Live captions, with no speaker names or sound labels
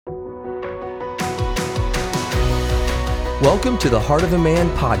Welcome to the Heart of a Man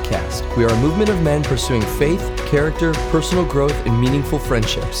podcast. We are a movement of men pursuing faith, character, personal growth, and meaningful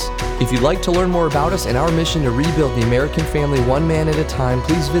friendships. If you'd like to learn more about us and our mission to rebuild the American family one man at a time,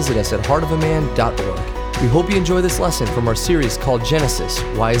 please visit us at heartofaman.org. We hope you enjoy this lesson from our series called Genesis,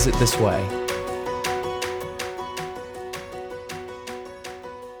 Why Is It This Way?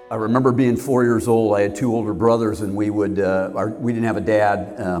 I remember being 4 years old. I had two older brothers, and we didn't have a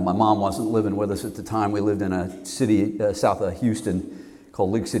dad. My mom wasn't living with us at the time. We lived in a city south of Houston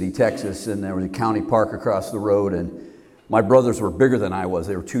called League City, Texas, and there was a county park across the road. And my brothers were bigger than I was.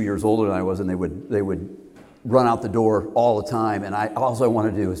 They were 2 years older than I was, and they would run out the door all the time. And all I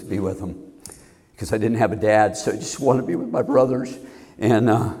wanted to do was be with them because I didn't have a dad, so I just wanted to be with my brothers. And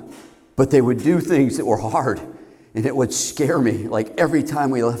but they would do things that were hard. And it would scare me. Like every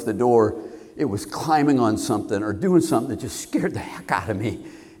time we left the door, it was climbing on something or doing something that just scared the heck out of me.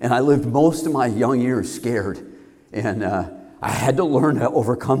 And I lived most of my young years scared. And I had to learn to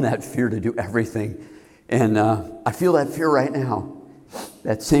overcome that fear to do everything. And I feel that fear right now.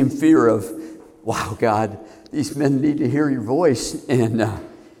 That same fear of, wow, God, these men need to hear your voice. And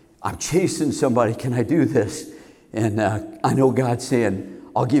I'm chasing somebody. Can I do this? And I know God's saying,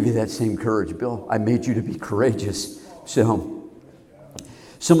 I'll give you that same courage, Bill. I made you to be courageous. So,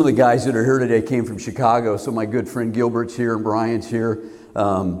 some of the guys that are here today came from Chicago. So my good friend Gilbert's here and Brian's here.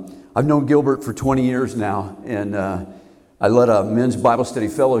 I've known Gilbert for 20 years now, and I led a men's Bible study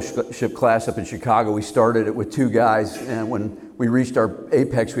fellowship class up in Chicago. We started it with two guys, and when we reached our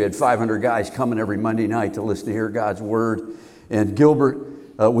apex, we had 500 guys coming every Monday night to listen to hear God's word. And Gilbert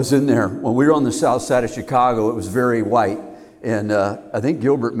was in there. When we were on the south side of Chicago, it was very white. And I think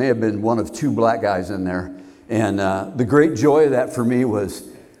Gilbert may have been one of two black guys in there. And the great joy of that for me was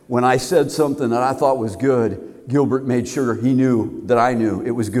when I said something that I thought was good, Gilbert made sure he knew that I knew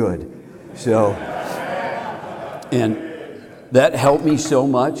it was good. So, and that helped me so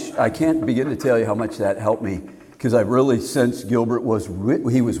much. I can't begin to tell you how much that helped me because I really sensed Gilbert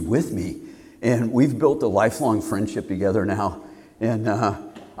he was with me. And we've built a lifelong friendship together now. And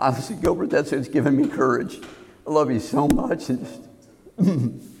honestly, Gilbert, that's what's given me courage. I love you so much.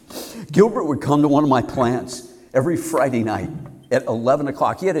 And Gilbert would come to one of my plants every Friday night at 11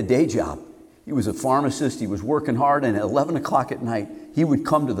 o'clock. He had a day job. He was a pharmacist. He was working hard. And at 11 o'clock at night, he would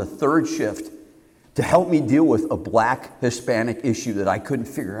come to the third shift to help me deal with a black Hispanic issue that I couldn't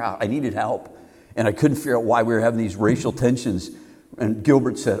figure out. I needed help. And I couldn't figure out why we were having these racial tensions. And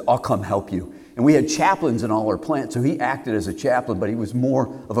Gilbert said, I'll come help you. And we had chaplains in all our plants, so he acted as a chaplain, but he was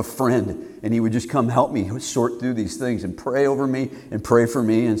more of a friend. And he would just come help me sort through these things and pray over me and pray for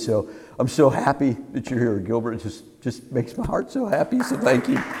me. And so I'm so happy that you're here, Gilbert. It just makes my heart so happy, so thank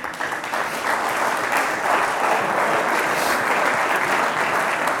you.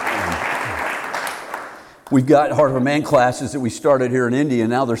 We've got Heart of a Man classes that we started here in India,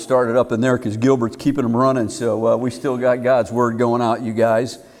 and now they're started up in there because Gilbert's keeping them running. So we still got God's Word going out, you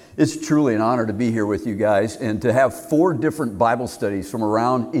guys. It's truly an honor to be here with you guys and to have 4 different Bible studies from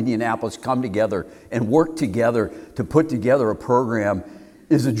around Indianapolis come together and work together to put together a program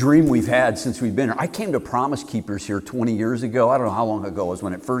is a dream we've had since we've been here. I came to Promise Keepers here 20 years ago. I don't know how long ago it was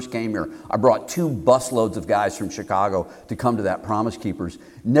when it first came here. I brought 2 busloads of guys from Chicago to come to that Promise Keepers.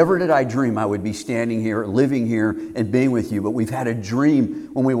 Never did I dream I would be standing here, living here, and being with you. But we've had a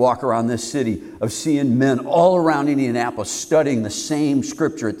dream when we walk around this city of seeing men all around Indianapolis studying the same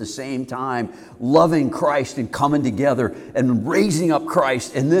scripture at the same time, loving Christ and coming together and raising up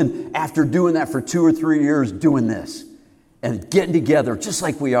Christ. And then after doing that for 2 or 3 years, doing this. And getting together just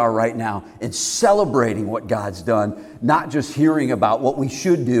like we are right now and celebrating what God's done, not just hearing about what we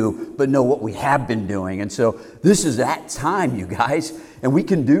should do, but know what we have been doing. And so this is that time, you guys, and we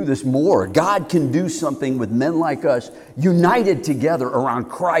can do this more. God can do something with men like us united together around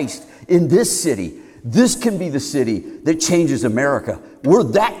Christ in this city. This can be the city that changes America. We're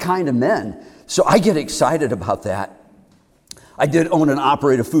that kind of men. So I get excited about that. I did own and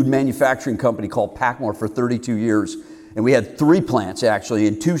operate a food manufacturing company called Packmore for 32 years. And we had 3 plants, actually,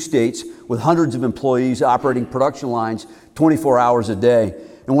 in 2 states with hundreds of employees operating production lines 24 hours a day.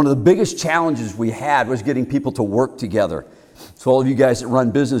 And one of the biggest challenges we had was getting people to work together. So all of you guys that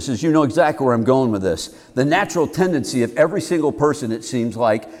run businesses, you know exactly where I'm going with this. The natural tendency of every single person, it seems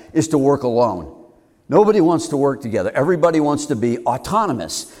like, is to work alone. Nobody wants to work together. Everybody wants to be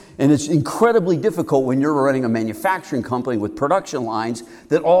autonomous. And it's incredibly difficult when you're running a manufacturing company with production lines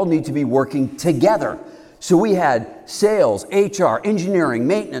that all need to be working together. So we had sales, HR, engineering,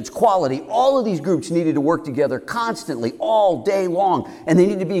 maintenance, quality. All of these groups needed to work together constantly all day long. And they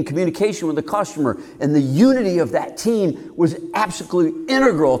needed to be in communication with the customer. And the unity of that team was absolutely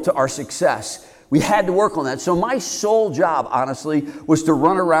integral to our success. We had to work on that. So my sole job, honestly, was to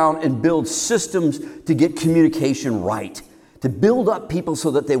run around and build systems to get communication right, to build up people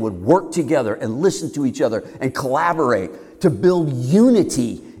so that they would work together and listen to each other and collaborate, to build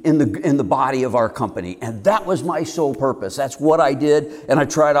unity in the body of our company. And that was my sole purpose. That's what I did, and I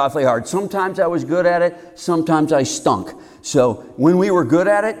tried awfully hard. Sometimes I was good at it, sometimes I stunk. So when we were good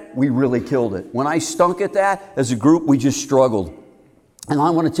at it, we really killed it. When I stunk at that, as a group, we just struggled. And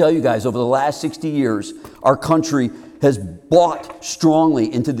I want to tell you guys, over the last 60 years, our country has bought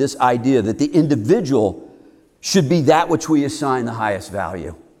strongly into this idea that the individual should be that which we assign the highest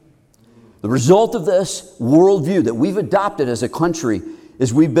value. The result of this worldview that we've adopted as a country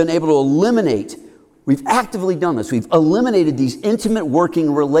is we've been able to eliminate, we've actively done this, we've eliminated these intimate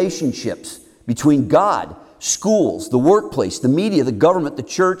working relationships between God, schools, the workplace, the media, the government, the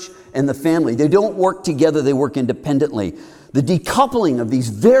church, and the family. They don't work together, they work independently. The decoupling of these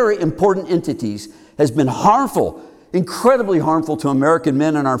very important entities has been harmful, incredibly harmful to American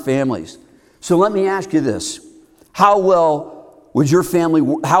men and our families. So let me ask you this. How well would your family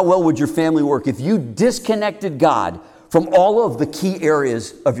work if you disconnected God from all of the key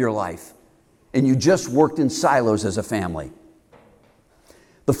areas of your life and you just worked in silos as a family?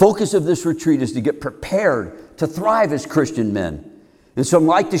 The focus of this retreat is to get prepared to thrive as Christian men. And so I'd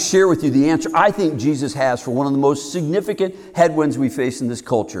like to share with you the answer I think Jesus has for one of the most significant headwinds we face in this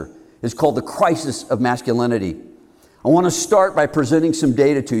culture. It's called the crisis of masculinity. I want to start by presenting some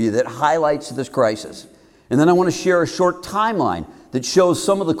data to you that highlights this crisis. And then I want to share a short timeline that shows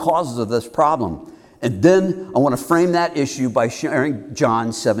some of the causes of this problem. And then I want to frame that issue by sharing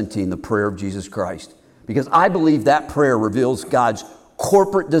John 17, the prayer of Jesus Christ. Because I believe that prayer reveals God's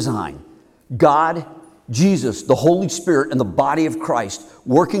corporate design. God, Jesus, the Holy Spirit, and the body of Christ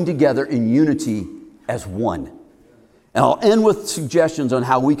working together in unity as one. And I'll end with suggestions on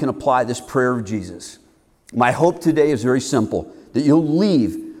how we can apply this prayer of Jesus. My hope today is very simple, that you'll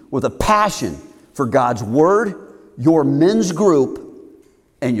leave with a passion for God's Word, your men's group,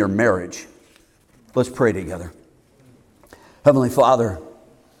 and your marriage. Let's pray together. Heavenly Father,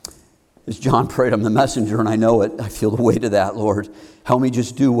 as John prayed, I'm the messenger and I know it. I feel the weight of that, Lord. Help me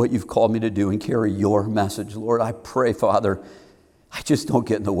just do what you've called me to do and carry your message. Lord, I pray, Father, I just don't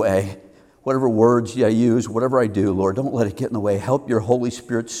get in the way. Whatever words I use, whatever I do, Lord, don't let it get in the way. Help your Holy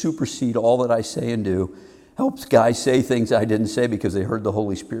Spirit supersede all that I say and do. Help guys say things I didn't say because they heard the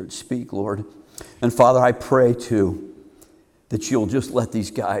Holy Spirit speak, Lord. And Father, I pray too that you'll just let these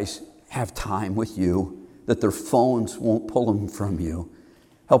guys have time with you, that their phones won't pull them from you.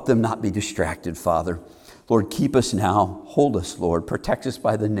 Help them not be distracted, Father. Lord, keep us now. Hold us, Lord. Protect us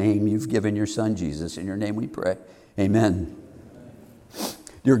by the name you've given your Son, Jesus. In your name we pray. Amen.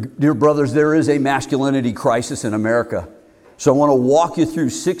 Dear brothers, there is a masculinity crisis in America. So I want to walk you through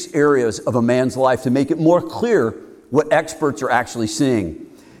 6 areas of a man's life to make it more clear what experts are actually seeing.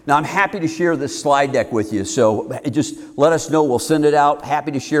 Now, I'm happy to share this slide deck with you, so just let us know. We'll send it out.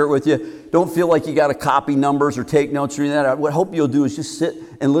 Happy to share it with you. Don't feel like you got to copy numbers or take notes or anything like that. What I hope you'll do is just sit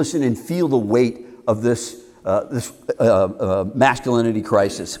and listen and feel the weight of this masculinity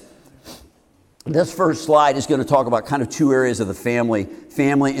crisis. This first slide is going to talk about kind of 2 areas of the family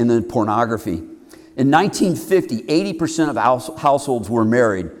and then pornography. In 1950, 80% of households were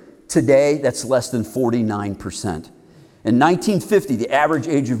married. Today, that's less than 49%. In 1950, the average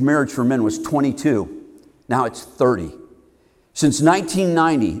age of marriage for men was 22. Now it's 30. Since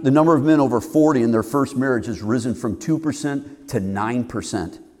 1990, the number of men over 40 in their first marriage has risen from 2% to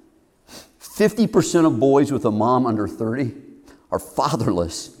 9%. 50% of boys with a mom under 30 are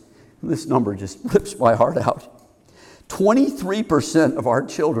fatherless. This number just rips my heart out. 23% of our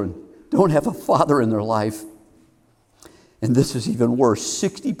children don't have a father in their life. And this is even worse.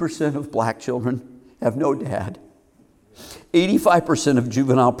 60% of black children have no dad. 85% of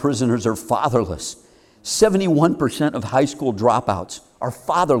juvenile prisoners are fatherless. 71% of high school dropouts are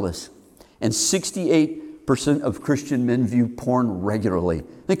fatherless. And 68% of Christian men view porn regularly.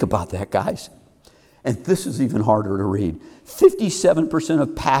 Think about that, guys. And this is even harder to read. 57%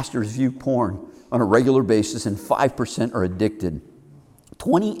 of pastors view porn on a regular basis, and 5% are addicted.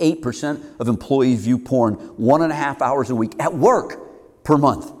 28% of employees view porn 1.5 hours a week at work per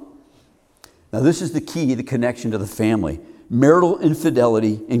month. Now, this is the key, the connection to the family. Marital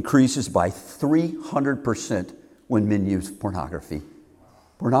infidelity increases by 300% when men use pornography.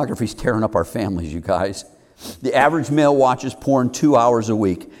 Pornography's tearing up our families, you guys. The average male watches porn 2 hours a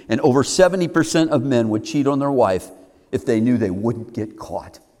week, and over 70% of men would cheat on their wife if they knew they wouldn't get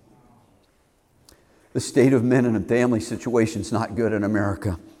caught. The state of men and family situation is not good in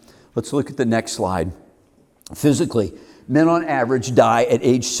America. Let's look at the next slide. Physically, Men on average die at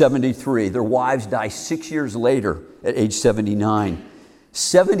age 73. Their wives die 6 years later at age 79.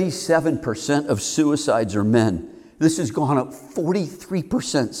 77% of suicides are men. This has gone up 43%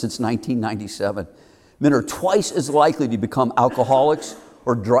 since 1997. Men are twice as likely to become alcoholics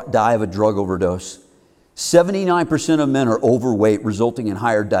or die of a drug overdose. 79% of men are overweight, resulting in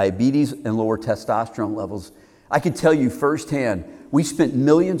higher diabetes and lower testosterone levels. I can tell you firsthand, we spent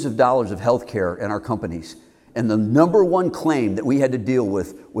millions of dollars of health care in our companies, and the number one claim that we had to deal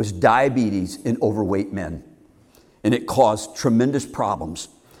with was diabetes in overweight men. And it caused tremendous problems.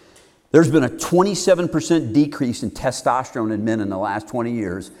 There's been a 27% decrease in testosterone in men in the last 20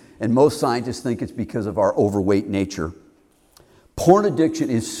 years, and most scientists think it's because of our overweight nature. Porn addiction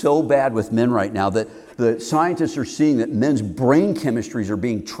is so bad with men right now that the scientists are seeing that men's brain chemistries are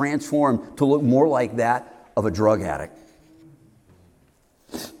being transformed to look more like that of a drug addict.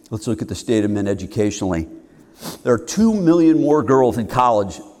 Let's look at the state of men educationally. There are 2 million more girls in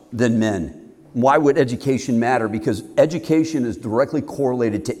college than men. Why would education matter? Because education is directly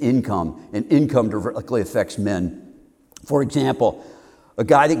correlated to income, and income directly affects men. For example, a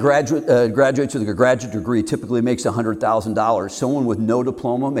guy that graduates with a graduate degree typically makes $100,000. Someone with no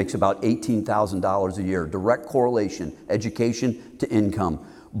diploma makes about $18,000 a year. Direct correlation, education to income.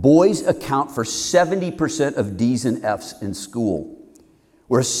 Boys account for 70% of D's and F's in school,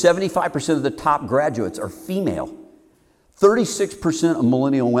 whereas 75% of the top graduates are female. 36% of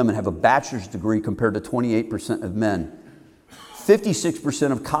millennial women have a bachelor's degree compared to 28% of men.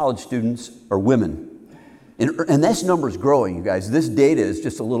 56% of college students are women. And this number is growing, you guys. This data is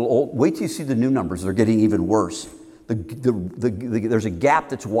just a little old. Wait till you see the new numbers. They're getting even worse. There's a gap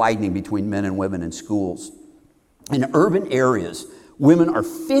that's widening between men and women in schools. In urban areas, women are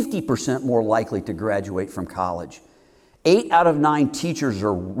 50% more likely to graduate from college. 8 out of 9 teachers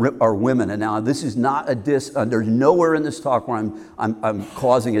are women. And now this is not a diss. There's nowhere in this talk where I'm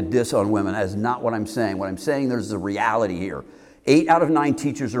causing a diss on women. That is not what I'm saying. What I'm saying, there's a reality here. 8 out of 9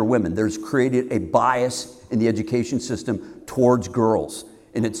 teachers are women. There's created a bias in the education system towards girls,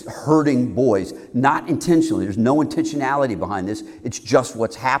 and it's hurting boys, not intentionally. There's no intentionality behind this. It's just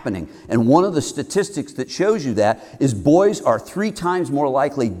what's happening. And one of the statistics that shows you that is boys are 3 times more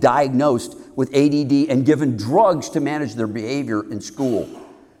likely diagnosed with ADD and given drugs to manage their behavior in school.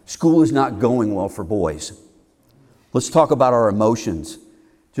 School is not going well for boys. Let's talk about our emotions.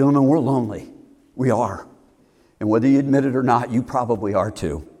 Gentlemen, we're lonely. We are. And whether you admit it or not, you probably are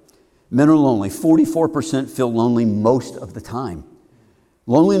too. Men are lonely. 44% feel lonely most of the time.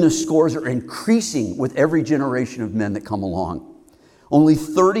 Loneliness scores are increasing with every generation of men that come along. Only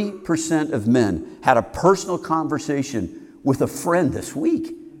 30% of men had a personal conversation with a friend this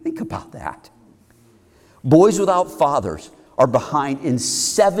week. Think about that. Boys without fathers are behind in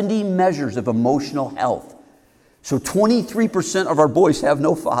 70 measures of emotional health. So 23% of our boys have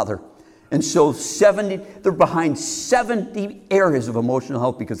no father. And so they're behind 70 areas of emotional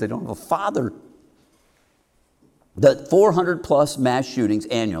health because they don't have a father. The 400 plus mass shootings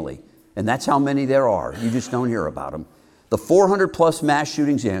annually, and that's how many there are. You just don't hear about them. The 400 plus mass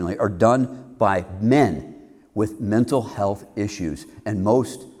shootings annually are done by men with mental health issues, and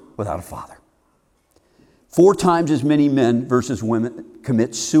most without a father. 4 times as many men versus women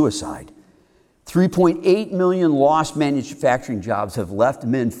commit suicide. 3.8 million lost manufacturing jobs have left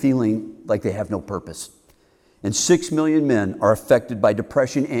men feeling like they have no purpose. And 6 million men are affected by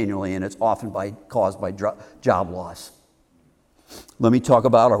depression annually, and it's often caused by job loss. Let me talk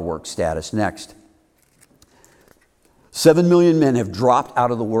about our work status next. 7 million men have dropped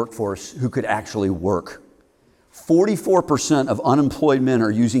out of the workforce who could actually work. 44% of unemployed men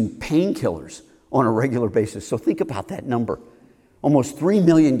are using painkillers on a regular basis. So think about that number. Almost 3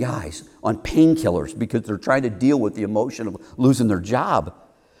 million guys on painkillers because they're trying to deal with the emotion of losing their job.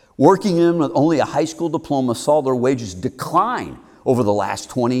 Working men with only a high school diploma saw their wages decline over the last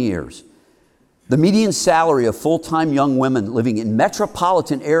 20 years. The median salary of full-time young women living in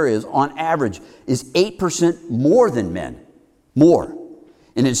metropolitan areas on average is 8% more than men. More.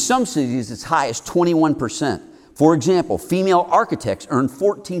 And in some cities, it's high as 21%. For example, female architects earn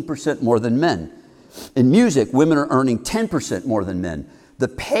 14% more than men. In music, women are earning 10% more than men. The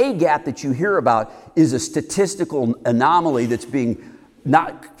pay gap that you hear about is a statistical anomaly that's being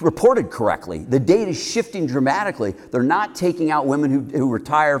not reported correctly. The data is shifting dramatically. They're not taking out women who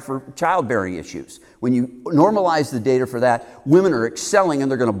retire for childbearing issues. When you normalize the data for that, women are excelling and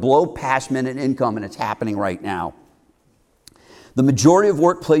they're going to blow past men in income, and it's happening right now. The majority of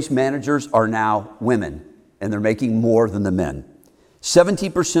workplace managers are now women, and they're making more than the men.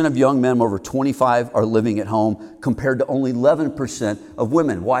 17% of young men over 25 are living at home compared to only 11% of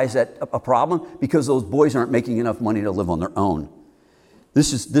women. Why is that a problem? Because those boys aren't making enough money to live on their own.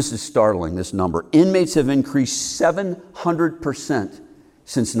 This is startling, this number. Inmates have increased 700%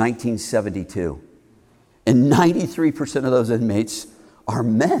 since 1972. And 93% of those inmates are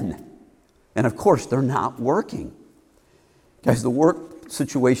men. And of course, they're not working. Guys, the work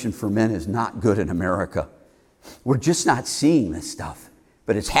situation for men is not good in America. We're just not seeing this stuff,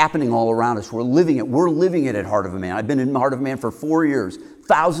 but it's happening all around us. We're living it. We're living it at Heart of a Man. I've been in Heart of a Man for 4 years,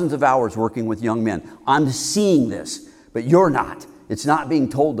 thousands of hours working with young men. I'm seeing this, but you're not. It's not being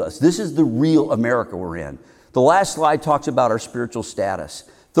told to us. This is the real America we're in. The last slide talks about our spiritual status.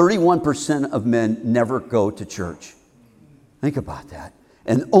 31% of men never go to church. Think about that.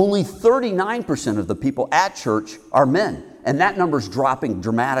 And only 39% of the people at church are men, and that number's dropping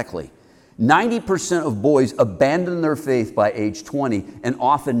dramatically. 90% of boys abandon their faith by age 20 and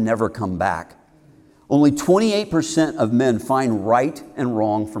often never come back. Only 28% of men find right and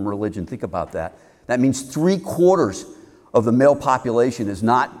wrong from religion. Think about that. That means 3/4 of the male population is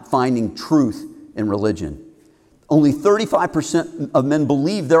not finding truth in religion. Only 35% of men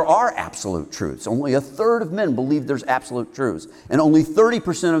believe there are absolute truths. Only 1/3 of men believe there's absolute truths. And only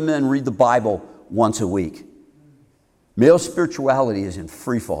 30% of men read the Bible once a week. Male spirituality is in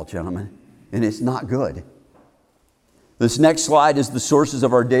free fall, gentlemen. And it's not good. This next slide is the sources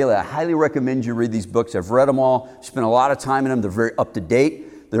of our daily. I highly recommend you read these books. I've read them all, spent a lot of time in them. They're very up to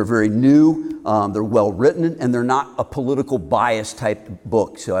date. They're very new. They're well written, and they're not a political bias type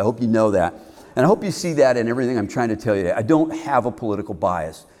book. So I hope you know that. And I hope you see that in everything I'm trying to tell you today. I don't have a political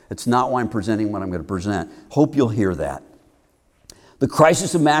bias. It's not why I'm presenting what I'm going to present. Hope you'll hear that. The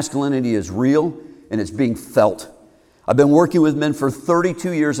crisis of masculinity is real, and it's being felt. I've been working with men for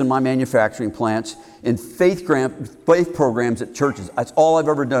 32 years in my manufacturing plants, in faith programs at churches. That's all I've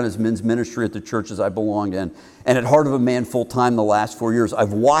ever done is men's ministry at the churches I belonged in. And at Heart of a Man full-time the last 4 years.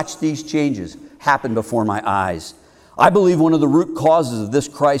 I've watched these changes happen before my eyes. I believe one of the root causes of this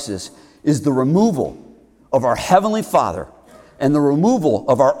crisis is the removal of our Heavenly Father and the removal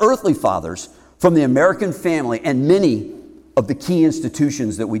of our earthly fathers from the American family and many of the key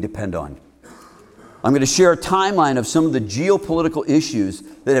institutions that we depend on. I'm going to share a timeline of some of the geopolitical issues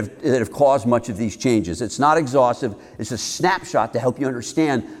that have caused much of these changes. It's not exhaustive. It's a snapshot to help you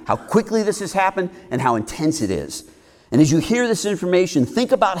understand how quickly this has happened and how intense it is. And as you hear this information,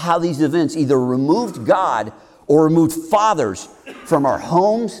 think about how these events either removed God or removed fathers from our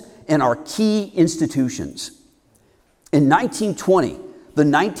homes and our key institutions. In 1920, the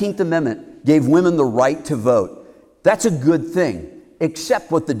 19th Amendment gave women the right to vote. That's a good thing. Except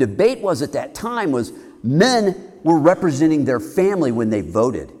what the debate was at that time was men were representing their family when they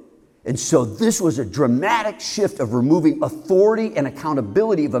voted. And so this was a dramatic shift of removing authority and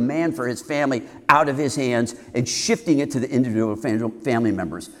accountability of a man for his family out of his hands and shifting it to the individual family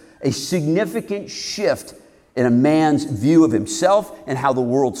members. A significant shift in a man's view of himself and how the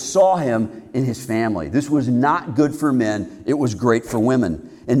world saw him in his family. This was not good for men. It was great for women.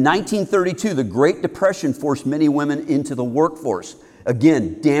 In 1932, the Great Depression forced many women into the workforce,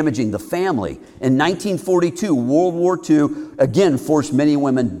 again, damaging the family. In 1942, World War II, again, forced many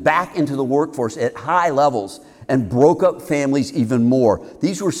women back into the workforce at high levels and broke up families even more.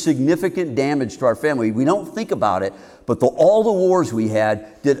 These were significant damage to our family. We don't think about it, but all the wars we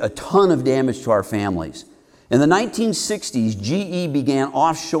had did a ton of damage to our families. In the 1960s, GE began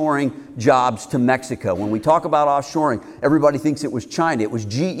offshoring jobs to Mexico. When we talk about offshoring, everybody thinks it was China. It was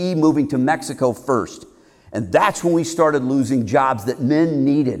GE moving to Mexico first. And that's when we started losing jobs that men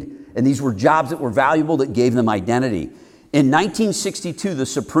needed. And these were jobs that were valuable, that gave them identity. In 1962, the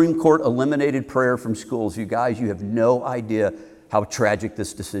Supreme Court eliminated prayer from schools. You guys, you have no idea how tragic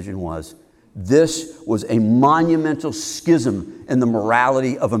this decision was. This was a monumental schism in the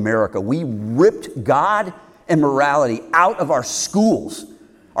morality of America. We ripped God and morality out of our schools.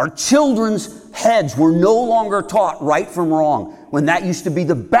 Our children's heads were no longer taught right from wrong, when that used to be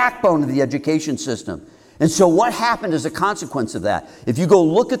the backbone of the education system. And so what happened as a consequence of that? If you go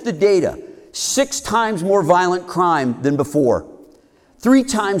look at the data, 6 times more violent crime than before, 3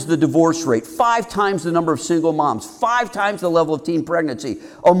 times the divorce rate, 5 times the number of single moms, 5 times the level of teen pregnancy,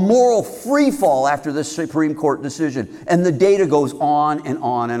 a moral free fall after this Supreme Court decision. And the data goes on and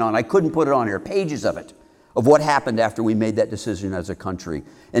on and on. I couldn't put it on here, pages of it, of what happened after we made that decision as a country.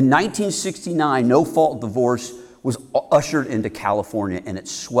 In 1969, no-fault divorce was ushered into California, and it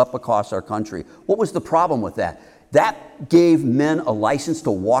swept across our country. What was the problem with that? That gave men a license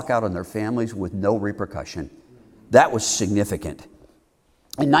to walk out on their families with no repercussion. That was significant.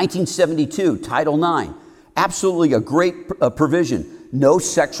 In 1972, Title IX, Absolutely a great provision. No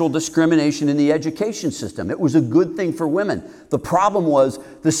sexual discrimination in the education system. It was a good thing for women. The problem was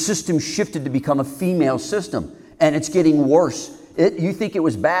the system shifted to become a female system, and it's getting worse. You think it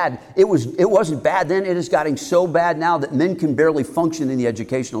was bad. It wasn't bad then. It is getting so bad now that men can barely function in the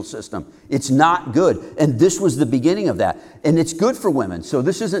educational system. It's not good. And this was the beginning of that. And it's good for women. So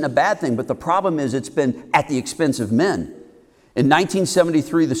this isn't a bad thing. But the problem is it's been at the expense of men. In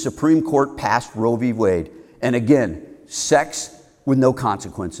 1973, the Supreme Court passed Roe v. Wade. And again, sex with no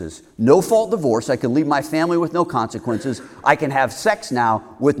consequences. No fault divorce. I can leave my family with no consequences. I can have sex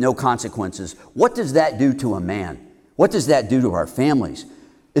now with no consequences. What does that do to a man? What does that do to our families?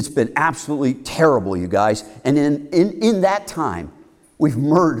 It's been absolutely terrible, you guys. And in that time, we've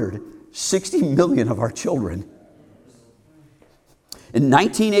murdered 60 million of our children. In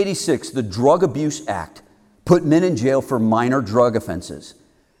 1986, the Drug Abuse Act put men in jail for minor drug offenses.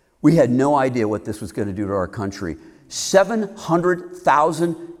 We had no idea what this was going to do to our country.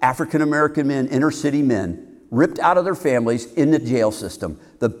 700,000 African American men, inner city men, ripped out of their families in the jail system.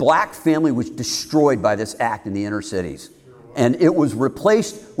 The black family was destroyed by this act in the inner cities. And it was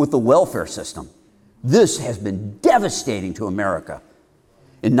replaced with the welfare system. This has been devastating to America.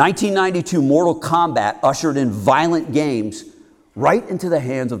 In 1992, Mortal Kombat ushered in violent games right into the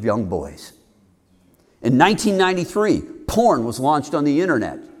hands of young boys. In 1993, porn was launched on the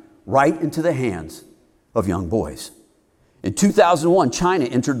internet right into the hands of young boys. In 2001, China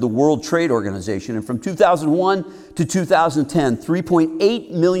entered the World Trade Organization, and from 2001 to 2010,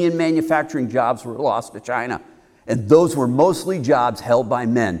 3.8 million manufacturing jobs were lost to China. And those were mostly jobs held by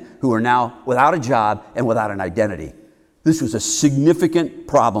men who are now without a job and without an identity. This was a significant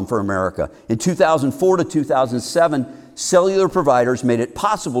problem for America. In 2004 to 2007, cellular providers made it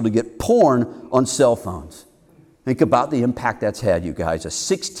possible to get porn on cell phones. Think about the impact that's had, you guys. A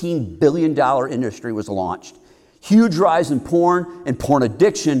 $16 billion industry was launched. Huge rise in porn and porn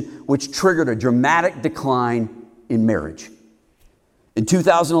addiction, which triggered a dramatic decline in marriage. In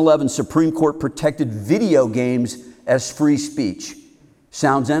 2011, Supreme Court protected video games as free speech.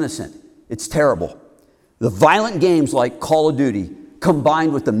 Sounds innocent. It's terrible. The violent games like Call of Duty,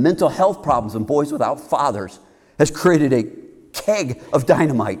 combined with the mental health problems of boys without fathers, has created a keg of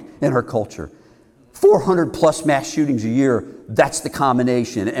dynamite in our culture. 400 plus mass shootings a year, that's the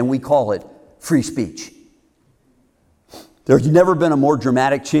combination, and we call it free speech. There's never been a more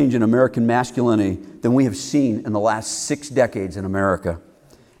dramatic change in American masculinity than we have seen in the last 6 decades in America.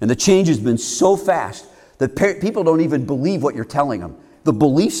 And the change has been so fast that people don't even believe what you're telling them. The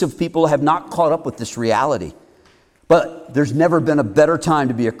beliefs of people have not caught up with this reality. But there's never been a better time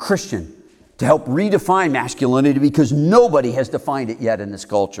to be a Christian, to help redefine masculinity, because nobody has defined it yet in this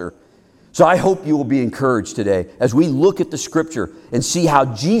culture. So I hope you will be encouraged today as we look at the scripture and see how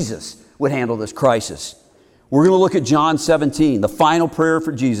Jesus would handle this crisis. We're going to look at John 17, the final prayer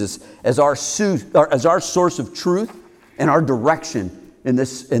for Jesus, as our source of truth and our direction in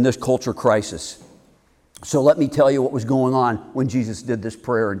this culture crisis. So let me tell you what was going on when Jesus did this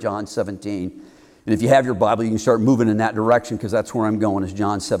prayer in John 17. And if you have your Bible, you can start moving in that direction, because that's where I'm going, is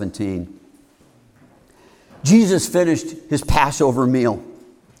John 17. Jesus finished his Passover meal.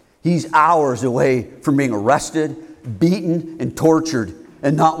 He's hours away from being arrested, beaten, and tortured.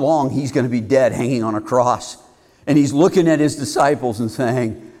 And not long, he's going to be dead, hanging on a cross. And he's looking at his disciples and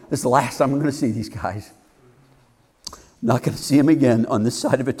saying, this is the last time I'm going to see these guys. I'm not going to see them again on this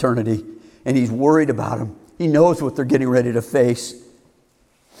side of eternity. And he's worried about them. He knows what they're getting ready to face.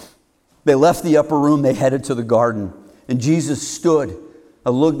 They left the upper room. They headed to the garden. And Jesus stood.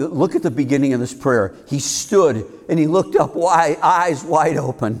 Look at the beginning of this prayer. He stood and he looked up, eyes wide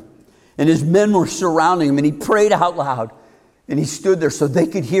open. And his men were surrounding him. And he prayed out loud. And he stood there so they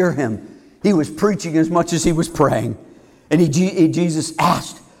could hear him. He was preaching as much as he was praying. And Jesus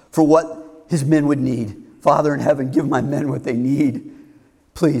asked for what his men would need. Father in heaven, give my men what they need.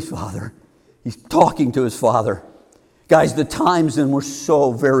 Please, Father. He's talking to his Father. Guys, the times then were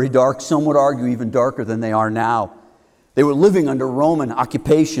so very dark. Some would argue even darker than they are now. They were living under Roman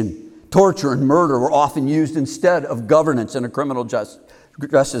occupation. Torture and murder were often used instead of governance in a criminal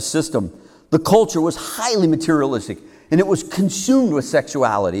justice system. The culture was highly materialistic, and it was consumed with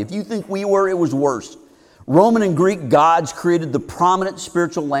sexuality. If you think we were, it was worse. Roman and Greek gods created the prominent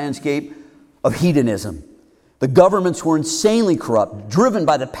spiritual landscape of hedonism. The governments were insanely corrupt, driven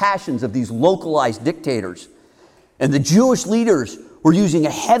by the passions of these localized dictators. And the Jewish leaders were using a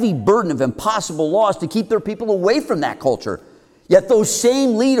heavy burden of impossible laws to keep their people away from that culture. Yet those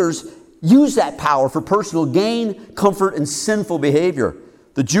same leaders used that power for personal gain, comfort, and sinful behavior.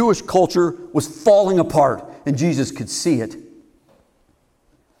 The Jewish culture was falling apart, and Jesus could see it.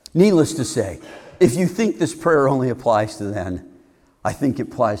 Needless to say, if you think this prayer only applies to then, I think it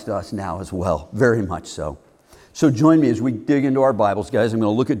applies to us now as well, very much so. So join me as we dig into our Bibles, guys. I'm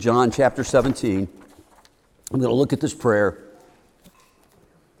going to look at John chapter 17. I'm going to look at this prayer.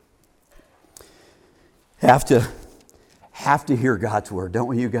 Have to hear God's word, don't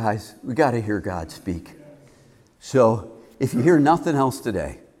we, you guys? We got to hear God speak. So if you hear nothing else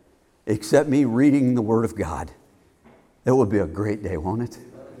today except me reading the word of God, it will be a great day, won't it?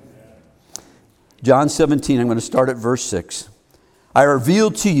 John 17, I'm going to start at verse 6. I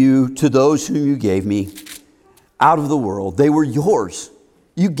revealed to you, to those whom you gave me, out of the world. They were yours.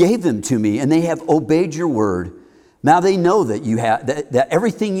 You gave them to me, and they have obeyed your word. Now they know that that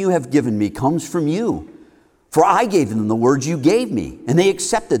everything you have given me comes from you. For I gave them the words you gave me, and they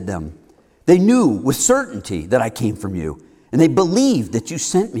accepted them. They knew with certainty that I came from you, and they believed that you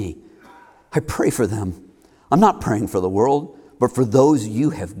sent me. I pray for them. I'm not praying for the world, but for those you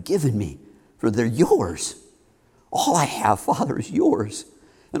have given me, for they're yours. All I have, Father, is yours,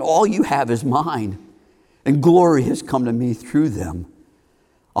 and all you have is mine. And glory has come to me through them.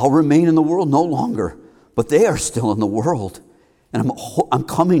 I'll remain in the world no longer, but they are still in the world. And I'm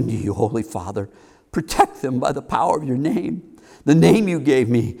coming to you, Holy Father. Protect them by the power of your name, the name you gave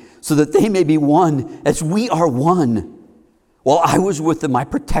me, so that they may be one as we are one. While I was with them, I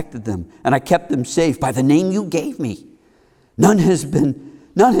protected them, and I kept them safe by the name you gave me. None has been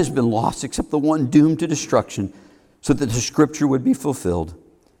lost except the one doomed to destruction, so that the scripture would be fulfilled.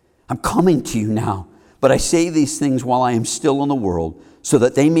 I'm coming to you now. But I say these things while I am still in the world, so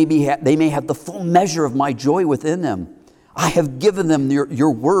that they may have the full measure of my joy within them. I have given them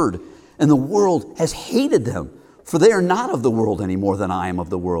your word, and the world has hated them, for they are not of the world any more than I am of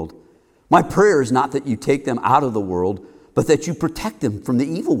the world. My prayer is not that you take them out of the world, but that you protect them from the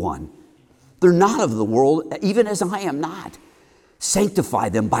evil one. They're not of the world, even as I am not. Sanctify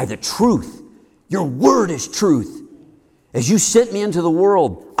them by the truth. Your word is truth. As you sent me into the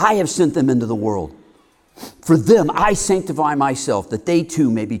world, I have sent them into the world. For them I sanctify myself, that they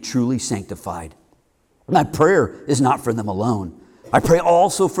too may be truly sanctified. My prayer is not for them alone. I pray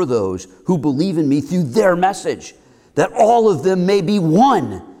also for those who believe in me through their message, that all of them may be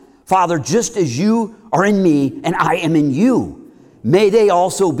one. Father, just as you are in me and I am in you, may they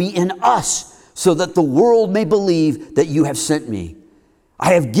also be in us, so that the world may believe that you have sent me.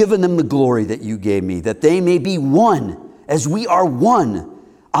 I have given them the glory that you gave me, that they may be one, as we are one,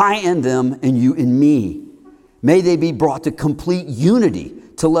 I and them and you in me. May they be brought to complete unity,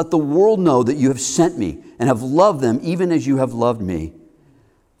 to let the world know that you have sent me and have loved them even as you have loved me.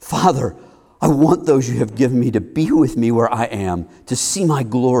 Father, I want those you have given me to be with me where I am, to see my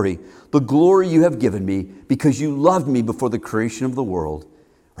glory, the glory you have given me because you loved me before the creation of the world.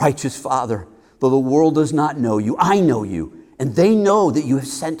 Righteous Father, though the world does not know you, I know you, and they know that you have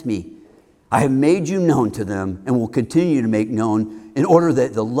sent me. I have made you known to them and will continue to make known in order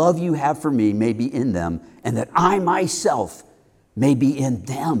that the love you have for me may be in them and that I myself may be in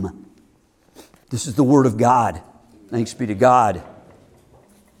them. This is the word of God. Thanks be to God.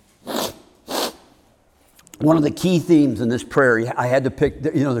 One of the key themes in this prayer, I had to pick,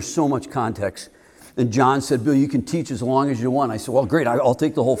 there's so much context. And John said, Bill, you can teach as long as you want. I said, well, great, I'll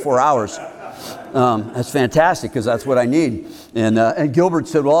take the whole 4 hours. That's fantastic because that's what I need. And Gilbert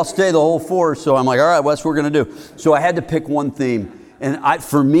said, well, I'll stay the whole 4. So I'm like, all right, well, that's what we're going to do. So I had to pick one theme. And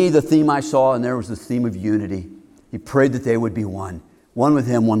for me, the theme I saw in there was the theme of unity. He prayed that they would be one with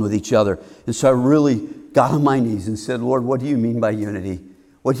him, one with each other. And so I really got on my knees and said, Lord, what do you mean by unity?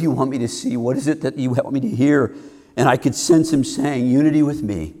 What do you want me to see? What is it that you want me to hear? And I could sense him saying, unity with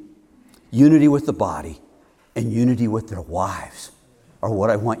me, unity with the body, and unity with their wives are what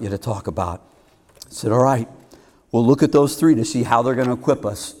I want you to talk about. I said, all right, we'll look at those 3 to see how they're going to equip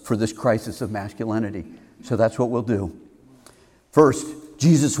us for this crisis of masculinity. So that's what we'll do. First,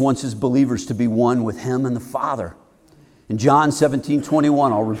 Jesus wants his believers to be one with him and the Father. In John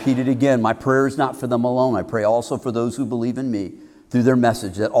 17:21, I'll repeat it again. My prayer is not for them alone. I pray also for those who believe in me through their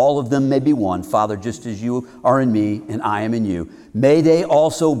message, that all of them may be one. Father, just as you are in me and I am in you, may they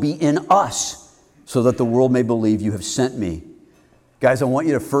also be in us, so that the world may believe you have sent me. Guys, I want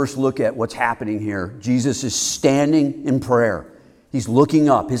you to first look at what's happening here. Jesus is standing in prayer. He's looking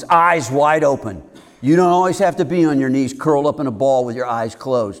up, his eyes wide open. You don't always have to be on your knees curled up in a ball with your eyes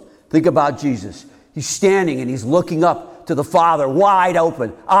closed. Think about Jesus. He's standing and he's looking up to the Father, wide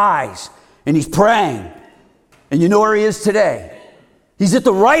open, eyes, and he's praying. And you know where he is today? He's at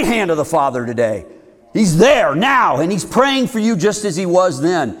the right hand of the Father today. He's there now, and he's praying for you just as he was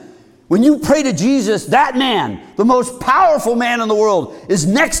then. When you pray to Jesus, that man, the most powerful man in the world, is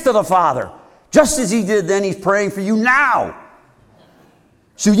next to the Father. Just as he did then, he's praying for you now.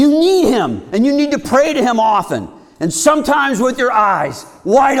 So you need him, and you need to pray to him often, and sometimes with your eyes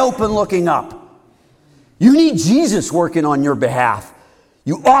wide open looking up. You need Jesus working on your behalf.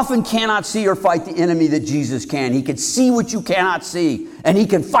 You often cannot see or fight the enemy that Jesus can. He can see what you cannot see, and he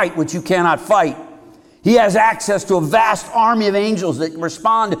can fight what you cannot fight. He has access to a vast army of angels that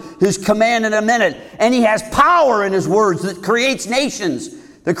respond to his command in a minute, and he has power in his words that creates nations,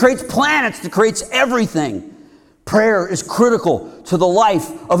 that creates planets, that creates everything. Prayer is critical to the life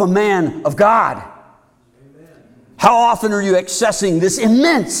of a man of God. Amen. How often are you accessing this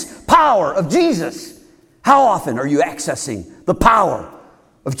immense power of Jesus? How often are you accessing the power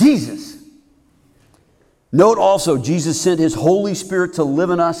of Jesus? Note also, Jesus sent his Holy Spirit to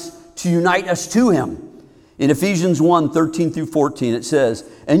live in us, to unite us to him. In Ephesians 1:13 through 14, it says,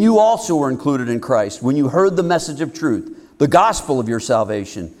 "And you also were included in Christ when you heard the message of truth, the gospel of your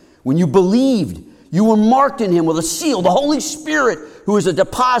salvation. When you believed, you were marked in him with a seal, the Holy Spirit, who is a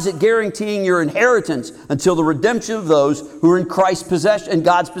deposit guaranteeing your inheritance until the redemption of those who are in Christ's possession and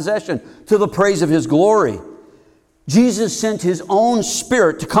God's possession, to the praise of his glory." Jesus sent his own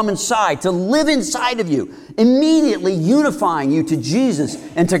Spirit to come inside, to live inside of you, immediately unifying you to Jesus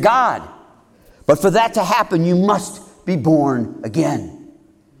and to God. But for that to happen, you must be born again.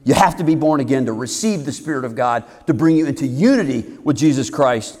 You have to be born again to receive the Spirit of God, to bring you into unity with Jesus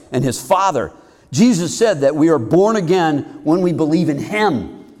Christ and his Father. Jesus said that we are born again when we believe in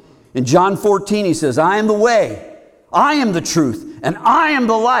him. In John 14, he says, "I am the way, I am the truth, and I am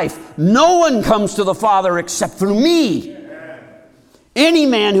the life. No one comes to the Father except through me." Any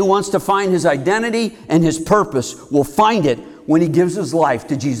man who wants to find his identity and his purpose will find it when he gives his life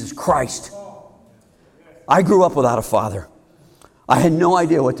to Jesus Christ. I grew up without a father. I had no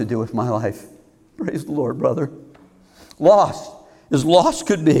idea what to do with my life. Praise the Lord, brother. Lost, as lost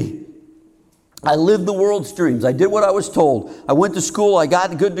could be. I lived the world's dreams. I did what I was told. I went to school. I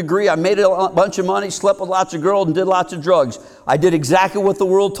got a good degree. I made a bunch of money, slept with lots of girls, and did lots of drugs. I did exactly what the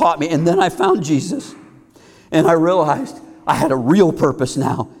world taught me. And then I found Jesus. And I realized I had a real purpose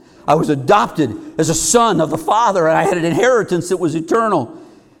now. I was adopted as a son of the Father, and I had an inheritance that was eternal.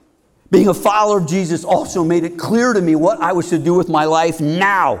 Being a follower of Jesus also made it clear to me what I was to do with my life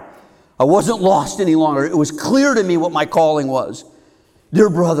now. I wasn't lost any longer. It was clear to me what my calling was. Dear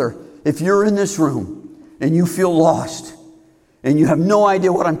brother, if you're in this room and you feel lost and you have no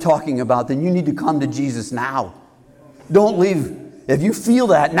idea what I'm talking about, then you need to come to Jesus now. Don't leave. If you feel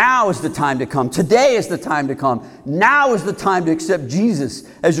that, now is the time to come. Today is the time to come. Now is the time to accept Jesus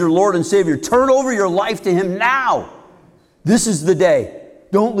as your Lord and Savior. Turn over your life to him now. This is the day.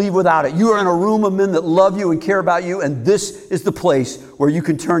 Don't leave without it. You are in a room of men that love you and care about you, and this is the place where you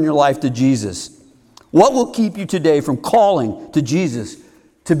can turn your life to Jesus. What will keep you today from calling to Jesus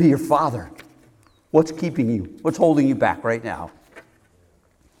to be your Father? What's keeping you? What's holding you back right now?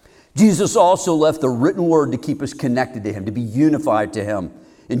 Jesus also left the written word to keep us connected to him, to be unified to him.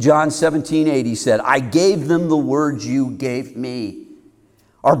 In John 17:8, he said, "I gave them the words you gave me."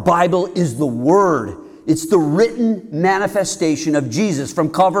 Our Bible is the Word. It's the written manifestation of Jesus from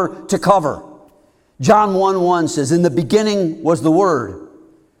cover to cover. John 1:1 says, "In the beginning was the Word,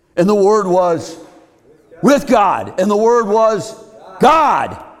 and the Word was with God, and the Word was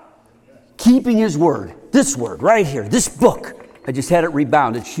God." Keeping his word. This word right here, this book. I just had it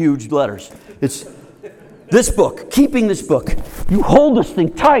rebound. It's huge letters. It's this book. Keeping this book. You hold this thing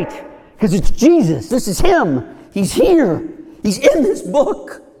tight because it's Jesus. This is him. He's here. He's in this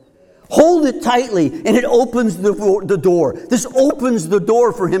book. Hold it tightly, and it opens the door. This opens the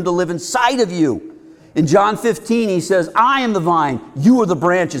door for him to live inside of you. In John 15, he says, "I am the vine, you are the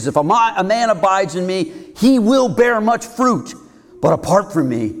branches. If a man abides in me, he will bear much fruit. But apart from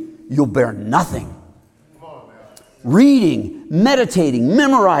me, you'll bear nothing." Reading, meditating,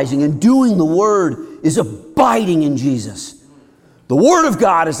 memorizing, and doing the Word is abiding in Jesus. The Word of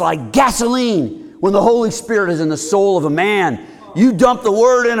God is like gasoline when the Holy Spirit is in the soul of a man. You dump the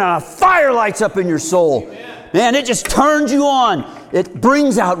Word in and a fire lights up in your soul. Man, it just turns you on. It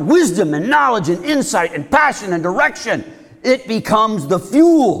brings out wisdom and knowledge and insight and passion and direction. It becomes the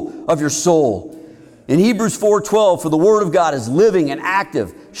fuel of your soul. In Hebrews 4:12, "For the Word of God is living and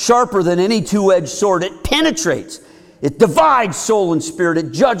active, sharper than any two-edged sword. It penetrates. It divides soul and spirit.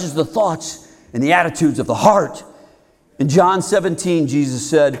 It judges the thoughts and the attitudes of the heart." In John 17, Jesus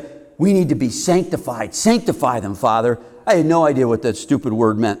said, "We need to be sanctified. Sanctify them, Father." I had no idea what that stupid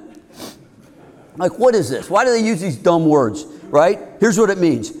word meant. Like, what is this? Why do they use these dumb words, right? Here's what it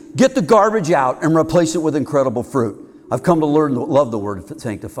means. Get the garbage out and replace it with incredible fruit. I've come to love the word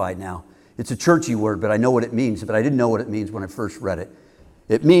sanctified now. It's a churchy word, but I know what it means. But I didn't know what it means when I first read it.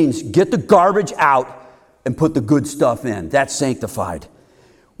 It means get the garbage out and put the good stuff in. That's sanctified.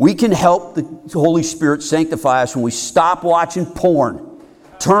 We can help the Holy Spirit sanctify us when we stop watching porn,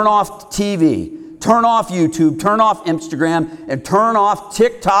 turn off TV, turn off YouTube, turn off Instagram, and turn off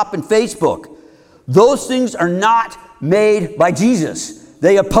TikTok and Facebook. Those things are not made by Jesus.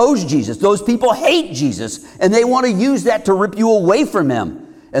 They oppose Jesus. Those people hate Jesus, and they want to use that to rip you away from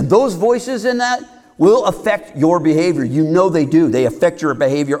Him. And those voices in that will affect your behavior. You know they do. They affect your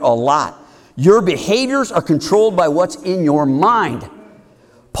behavior a lot. Your behaviors are controlled by what's in your mind.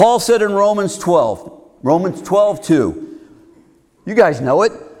 Paul said in Romans 12:2, you guys know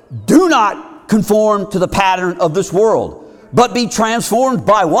it, do not conform to the pattern of this world, but be transformed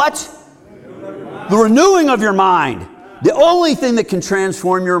by what? The renewing of your mind. The only thing that can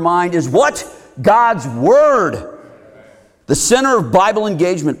transform your mind is what? God's Word. The Center of Bible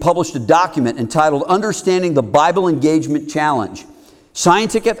Engagement published a document entitled Understanding the Bible Engagement Challenge,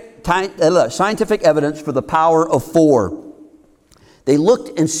 Scientific Evidence for the Power of Four. They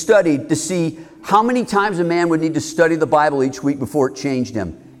looked and studied to see how many times a man would need to study the Bible each week before it changed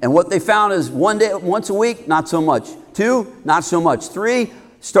him. And what they found is once a week, not so much. 2, not so much. 3,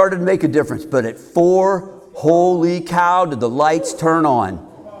 started to make a difference. But at 4, holy cow, did the lights turn on.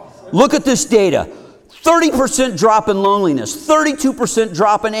 Look at this data. 30% drop in loneliness, 32%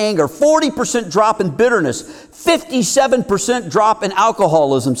 drop in anger, 40% drop in bitterness, 57% drop in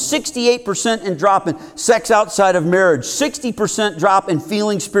alcoholism, 68% in drop in sex outside of marriage, 60% drop in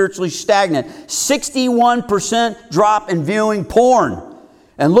feeling spiritually stagnant, 61% drop in viewing porn.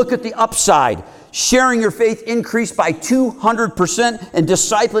 And look at the upside. Sharing your faith increased by 200% and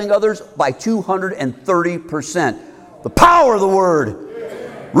discipling others by 230%. The power of the Word.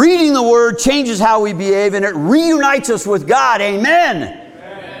 Reading the Word changes how we behave, and it reunites us with God. Amen.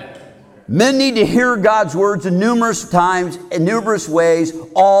 Amen. Men need to hear God's words in numerous times, in numerous ways,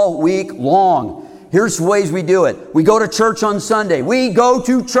 all week long. Here's the ways we do it. We go to church on Sunday. We go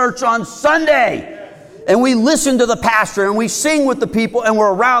to church on Sunday. And we listen to the pastor, and we sing with the people, and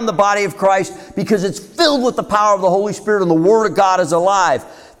we're around the body of Christ because it's filled with the power of the Holy Spirit, and the Word of God is alive.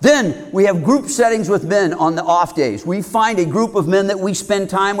 Then we have group settings with men on the off days. We find a group of men that we spend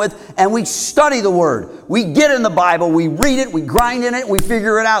time with, and we study the Word. We get in the Bible, we read it, we grind in it, we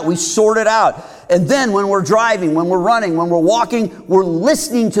figure it out, we sort it out. And then when we're driving, when we're running, when we're walking, we're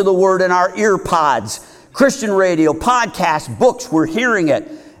listening to the Word in our ear pods. Christian radio, podcasts, books, we're hearing it.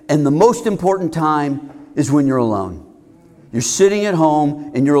 And the most important time is when you're alone. You're sitting at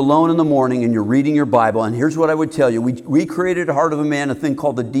home and you're alone in the morning and you're reading your Bible. And here's what I would tell you. We created at Heart of a Man a thing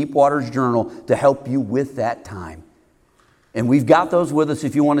called the Deep Waters Journal to help you with that time. And we've got those with us.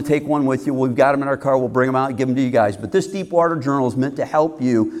 If you want to take one with you, we've got them in our car. We'll bring them out and give them to you guys. But this Deep Water Journal is meant to help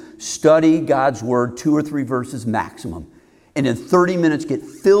you study God's Word, 2 or 3 verses maximum. And in 30 minutes get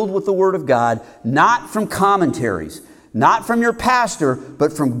filled with the Word of God, not from commentaries, not from your pastor,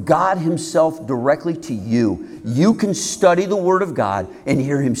 but from God Himself directly to you. You can study the Word of God and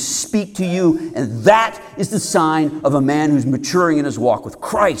hear Him speak to you, and that is the sign of a man who's maturing in his walk with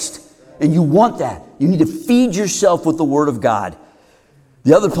Christ. And you want that. You need to feed yourself with the Word of God.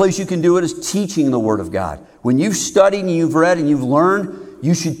 The other place you can do it is teaching the Word of God. When you've studied and you've read and you've learned,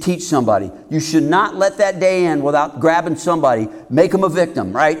 you should teach somebody. You should not let that day end without grabbing somebody. Make them a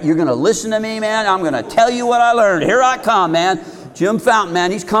victim, right? You're going to listen to me, man. I'm going to tell you what I learned. Here I come, man. Jim Fountain, man.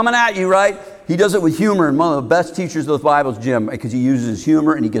 He's coming at you, right? He does it with humor. And one of the best teachers of the Bible is Jim, because he uses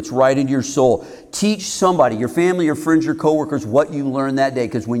humor and he gets right into your soul. Teach somebody, your family, your friends, your coworkers, what you learned that day.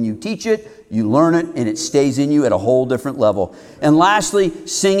 Because when you teach it, you learn it, and it stays in you at a whole different level. And lastly,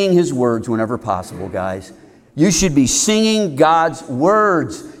 singing His words whenever possible, guys. You should be singing God's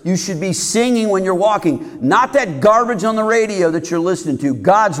words. You should be singing when you're walking. Not that garbage on the radio that you're listening to.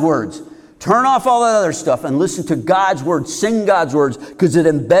 God's words. Turn off all that other stuff and listen to God's words. Sing God's words, because it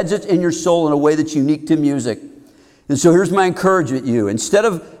embeds it in your soul in a way that's unique to music. And so here's my encouragement to you. Instead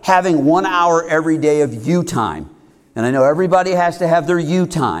of having 1 hour every day of you time, and I know everybody has to have their you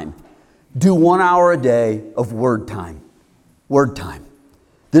time, do 1 hour a day of word time. Word time.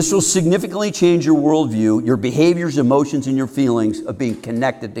 This will significantly change your worldview, your behaviors, emotions, and your feelings of being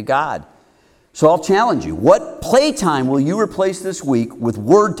connected to God. So I'll challenge you. What playtime will you replace this week with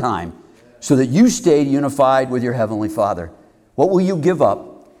word time so that you stay unified with your Heavenly Father? What will you give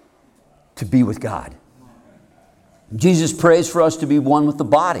up to be with God? Jesus prays for us to be one with the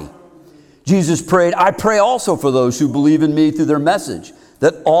body. Jesus prayed, I pray also for those who believe in me through their message,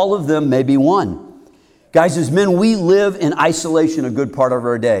 that all of them may be one. Guys, as men, we live in isolation a good part of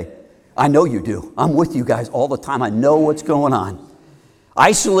our day. I know you do. I'm with you guys all the time. I know what's going on.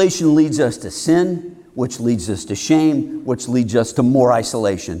 Isolation leads us to sin, which leads us to shame, which leads us to more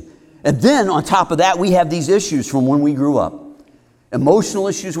isolation. And then on top of that, we have these issues from when we grew up. Emotional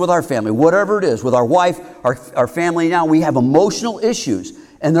issues with our family, whatever it is, with our wife, our family now, we have emotional issues,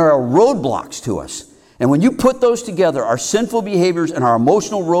 and there are roadblocks to us. And when you put those together, our sinful behaviors and our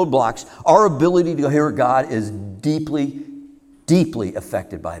emotional roadblocks, our ability to hear God is deeply, deeply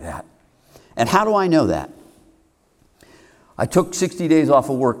affected by that. And how do I know that? I took 60 days off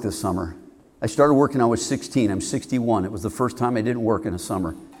of work this summer. I started working when I was 16. I'm 61. It was the first time I didn't work in a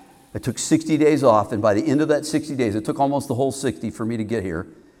summer. I took 60 days off, and by the end of that 60 days, it took almost the whole 60 for me to get here.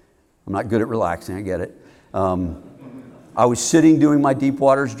 I'm not good at relaxing, I get it. I was sitting doing my Deep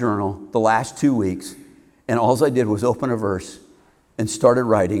Waters Journal the last 2 weeks, and all I did was open a verse and started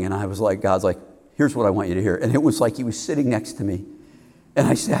writing, and I was like, God's like, here's what I want you to hear. And it was like he was sitting next to me. And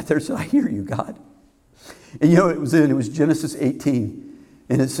I sat there and said, I hear you, God. And you know, it was Genesis 18,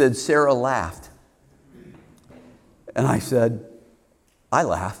 and it said, Sarah laughed. And I said, I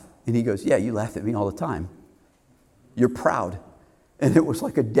laugh. And he goes, yeah, you laugh at me all the time. You're proud. And it was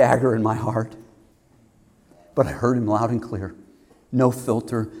like a dagger in my heart. But I heard him loud and clear. No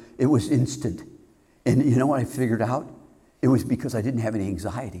filter. It was instant. And you know what I figured out? It was because I didn't have any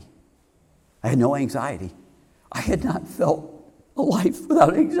anxiety. I had no anxiety. I had not felt a life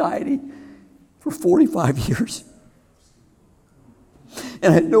without anxiety for 45 years.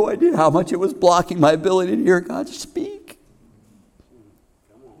 And I had no idea how much it was blocking my ability to hear God speak.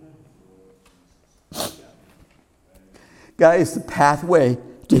 Guys, the pathway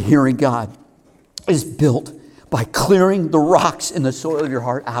to hearing God is built by clearing the rocks in the soil of your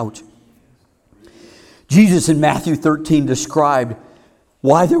heart out. Jesus in Matthew 13 described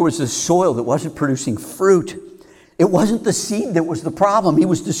why there was this soil that wasn't producing fruit. It wasn't the seed that was the problem. He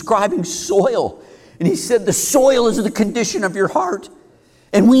was describing soil. And he said the soil is the condition of your heart.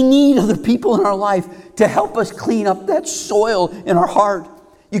 And we need other people in our life to help us clean up that soil in our heart.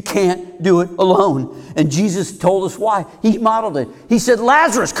 You can't do it alone. And Jesus told us why. He modeled it. He said,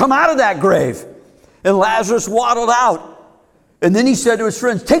 Lazarus, come out of that grave. And Lazarus waddled out. And then he said to his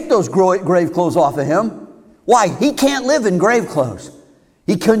friends, take those grave clothes off of him. Why? He can't live in grave clothes.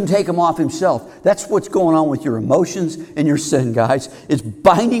 He couldn't take them off himself. That's what's going on with your emotions and your sin, guys. It's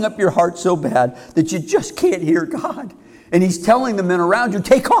binding up your heart so bad that you just can't hear God. And he's telling the men around you,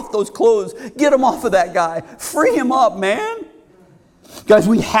 take off those clothes. Get them off of that guy. Free him up, man. Guys,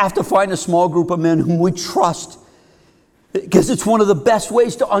 we have to find a small group of men whom we trust, because it's one of the best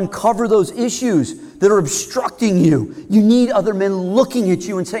ways to uncover those issues that are obstructing you. You need other men looking at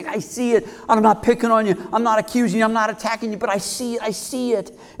you and saying, I see it. I'm not picking on you. I'm not accusing you. I'm not attacking you, but I see it. I see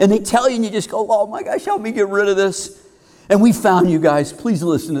it. And they tell you and you just go, oh my gosh, help me get rid of this. And we found, you guys, please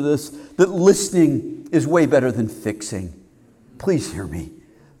listen to this, that listening is way better than fixing. Please hear me.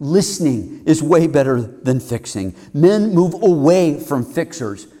 Listening is way better than fixing. Men move away from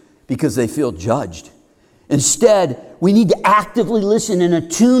fixers because they feel judged. Instead, we need to actively listen and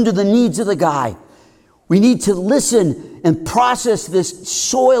attune to the needs of the guy. We need to listen and process this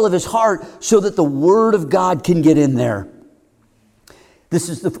soil of his heart so that the Word of God can get in there. This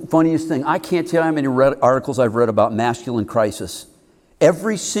is the funniest thing. I can't tell you how many articles I've read about masculine crisis.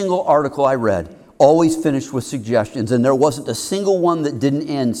 Every single article I read always finished with suggestions, and there wasn't a single one that didn't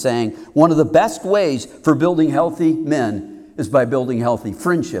end saying one of the best ways for building healthy men is by building healthy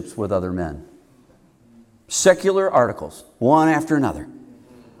friendships with other men. Secular articles, one after another.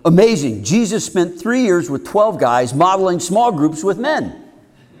 Amazing. Jesus spent 3 years with 12 guys modeling small groups with men.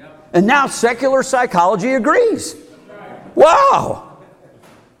 And now secular psychology agrees. Wow.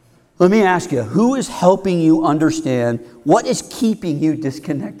 Let me ask you, who is helping you understand what is keeping you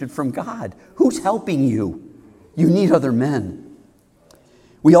disconnected from God? Who's helping you? You need other men.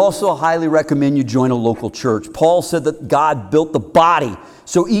 We also highly recommend you join a local church. Paul said that God built the body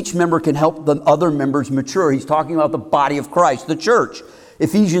so each member can help the other members mature. He's talking about the body of Christ, the church.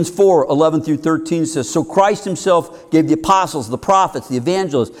 Ephesians 4:11 through 13 says, so Christ himself gave the apostles, the prophets, the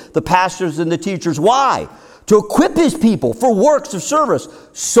evangelists, the pastors, and the teachers. Why? To equip his people for works of service.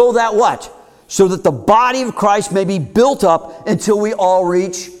 So that what? So that the body of Christ may be built up until we all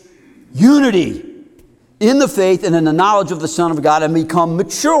reach unity in the faith and in the knowledge of the Son of God and become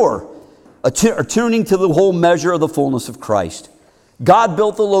mature, attuning to the whole measure of the fullness of Christ. God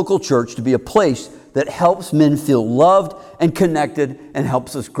built the local church to be a place that helps men feel loved and connected and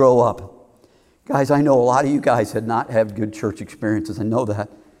helps us grow up. Guys, I know a lot of you guys had not had good church experiences. I know that.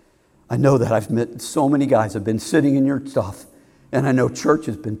 I've met so many guys have been sitting in your stuff. And I know church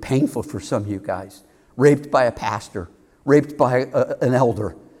has been painful for some of you guys. Raped by a pastor. Raped by an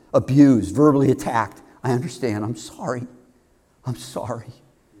elder. Abused. Verbally attacked. I understand. I'm sorry.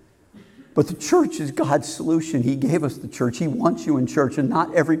 But the church is God's solution. He gave us the church. He wants you in church. And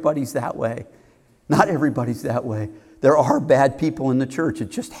not everybody's that way. Not everybody's that way. There are bad people in the church.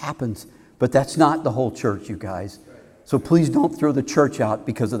 It just happens. But that's not the whole church, you guys. So please don't throw the church out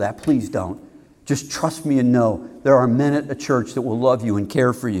because of that. Please don't. Just trust me and know there are men at a church that will love you and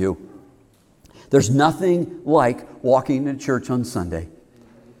care for you. There's nothing like walking into church on Sunday.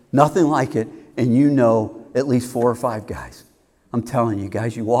 Nothing like it. And you know at least 4 or 5 guys. I'm telling you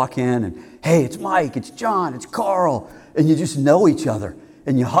guys, you walk in and, hey, it's Mike, it's John, it's Carl. And you just know each other.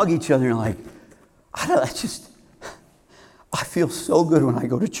 And you hug each other and you're like, I feel so good when I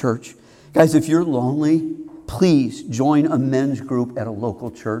go to church. Guys, if you're lonely, please join a men's group at a local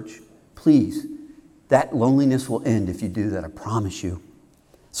church. Please. That loneliness will end if you do that, I promise you.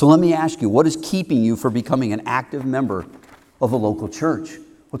 So let me ask you, what is keeping you from becoming an active member of a local church?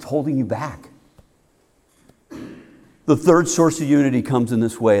 What's holding you back? The third source of unity comes in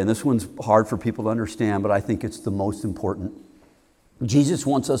this way, and this one's hard for people to understand, but I think it's the most important. Jesus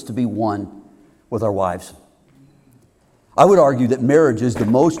wants us to be one with our wives. I would argue that marriage is the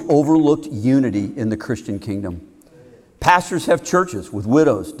most overlooked unity in the Christian kingdom. Pastors have churches with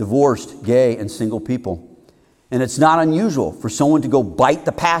widows, divorced, gay, and single people. And it's not unusual for someone to go bite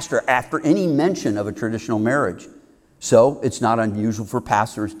the pastor after any mention of a traditional marriage. So it's not unusual for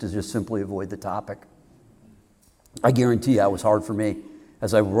pastors to just simply avoid the topic. I guarantee you that was hard for me.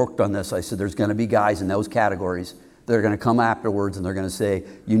 As I worked on this, I said there's going to be guys in those categories that are going to come afterwards and they're going to say,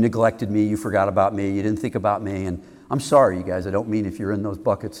 you neglected me, you forgot about me, you didn't think about me. And I'm sorry, you guys. I don't mean if you're in those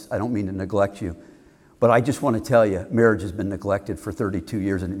buckets, I don't mean to neglect you. But I just want to tell you, marriage has been neglected for 32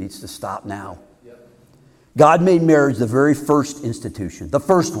 years and it needs to stop now. Yep. God made marriage the very first institution, the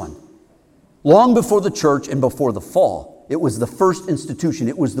first one. Long before the church and before the fall, it was the first institution.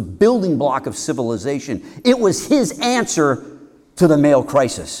 It was the building block of civilization. It was His answer to the male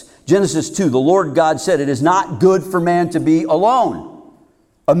crisis. Genesis 2, the Lord God said, it is not good for man to be alone.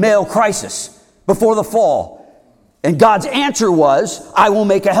 A male crisis before the fall. And God's answer was, I will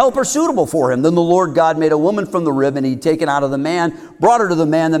make a helper suitable for him. Then the Lord God made a woman from the rib, and He'd taken out of the man, brought her to the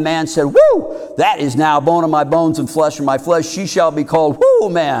man. The man said, woo, that is now bone of my bones and flesh of my flesh. She shall be called, woo,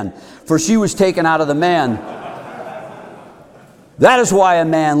 man, for she was taken out of the man. That is why a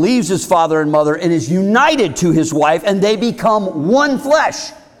man leaves his father and mother and is united to his wife, and they become one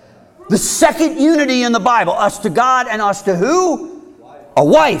flesh. The second unity in the Bible, us to God and us to who? A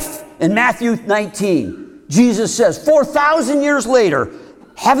wife. In Matthew 19. Jesus says, 4,000 years later,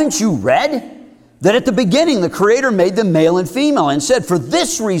 haven't you read that at the beginning the Creator made them male and female and said, for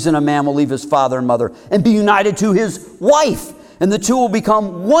this reason a man will leave his father and mother and be united to his wife, and the two will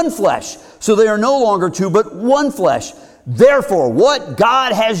become one flesh. So they are no longer two, but one flesh. Therefore, what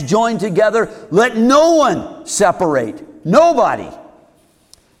God has joined together, let no one separate. Nobody.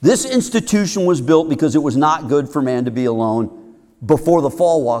 This institution was built because it was not good for man to be alone. Before the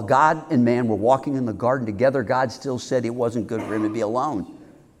fall, while God and man were walking in the garden together, God still said it wasn't good for him to be alone.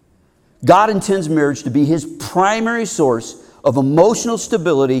 God intends marriage to be His primary source of emotional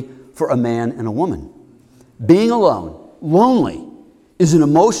stability for a man and a woman. Being alone, lonely, is an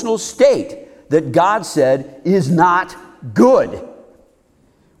emotional state that God said is not good.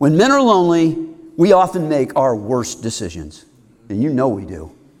 When men are lonely, we often make our worst decisions. And you know we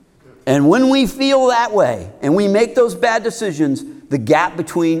do. And when we feel that way and we make those bad decisions, the gap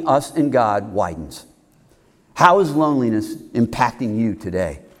between us and God widens. How is loneliness impacting you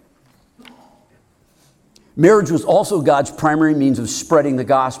today? Marriage was also God's primary means of spreading the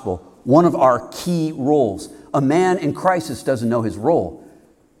gospel, one of our key roles. A man in crisis doesn't know his role.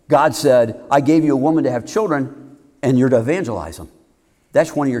 God said, I gave you a woman to have children, and you're to evangelize them.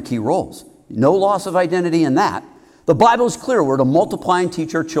 That's one of your key roles. No loss of identity in that. The Bible is clear. We're to multiply and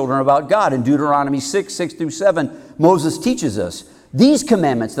teach our children about God. In Deuteronomy 6:6-7, Moses teaches us, these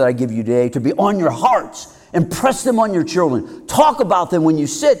commandments that I give you today to be on your hearts, impress them on your children. Talk about them when you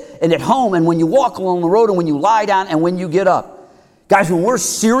sit and at home and when you walk along the road and when you lie down and when you get up. Guys, when we're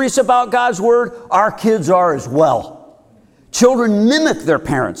serious about God's word, our kids are as well. Children mimic their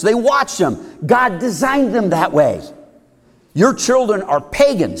parents. They watch them. God designed them that way. Your children are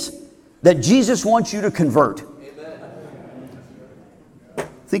pagans that Jesus wants you to convert.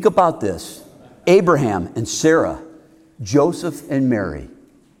 Think about this. Abraham and Sarah, Joseph and Mary.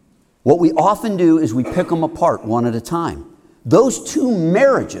 What we often do is we pick them apart one at a time. Those two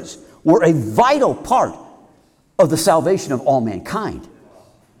marriages were a vital part of the salvation of all mankind.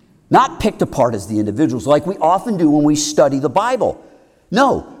 Not picked apart as the individuals like we often do when we study the Bible.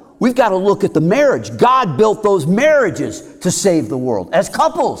 No, we've got to look at the marriage. God built those marriages to save the world as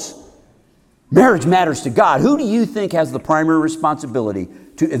couples. Marriage matters to God. Who do you think has the primary responsibility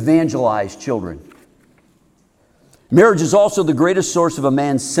to evangelize children? Marriage is also the greatest source of a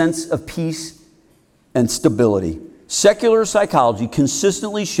man's sense of peace and stability. Secular psychology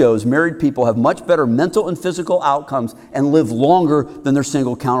consistently shows married people have much better mental and physical outcomes and live longer than their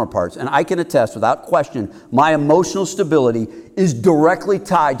single counterparts. And I can attest without question, my emotional stability is directly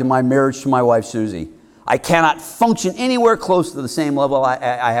tied to my marriage to my wife, Susie. I cannot function anywhere close to the same level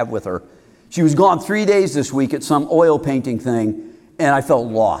I have with her. She was gone 3 days this week at some oil painting thing, and I felt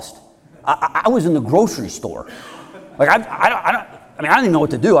lost. I was in the grocery store. Like, I don't even know what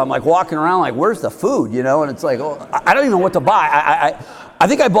to do. I'm like walking around like, where's the food, you know? And it's like, oh, I don't even know what to buy. I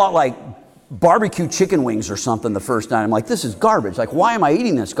think I bought like barbecue chicken wings or something the first night. I'm like, this is garbage. Like, why am I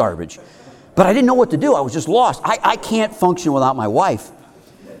eating this garbage? But I didn't know what to do. I was just lost. I can't function without my wife.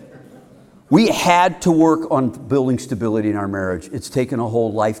 We had to work on building stability in our marriage. It's taken a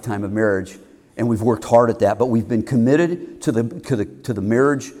whole lifetime of marriage, and we've worked hard at that. But we've been committed to the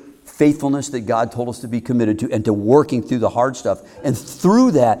marriage faithfulness that God told us to be committed to, and to working through the hard stuff. And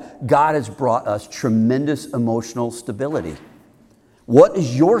through that, God has brought us tremendous emotional stability. What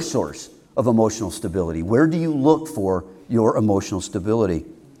is your source of emotional stability? Where do you look for your emotional stability?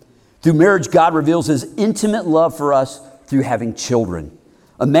 Through marriage, God reveals His intimate love for us through having children.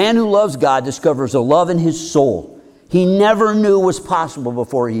 A man who loves God discovers a love in his soul he never knew was possible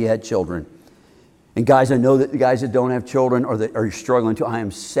before he had children. And guys, I know that the guys that don't have children or that are struggling to, I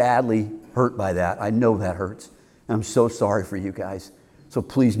am sadly hurt by that. I know that hurts. And I'm so sorry for you guys. So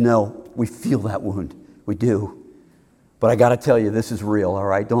please know, we feel that wound. We do. But I got to tell you, this is real, all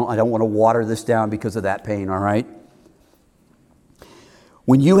right? I don't want to water this down because of that pain, all right?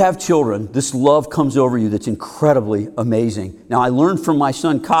 When you have children, this love comes over you that's incredibly amazing. Now, I learned from my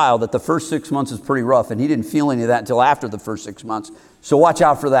son Kyle that the first 6 months is pretty rough, and he didn't feel any of that until after the first 6 months. So watch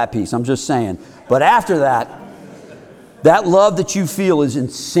out for that piece, I'm just saying. But after that, that love that you feel is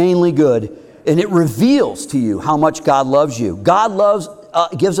insanely good, and it reveals to you how much God loves you. God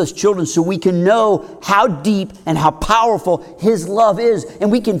gives us children so we can know how deep and how powerful His love is,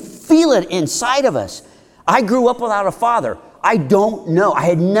 and we can feel it inside of us. I grew up without a father. I don't know. I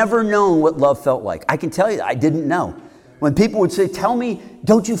had never known what love felt like. I can tell you that I didn't know. When people would say, tell me,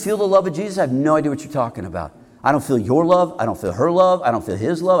 don't you feel the love of Jesus? I have no idea what you're talking about. I don't feel your love. I don't feel her love. I don't feel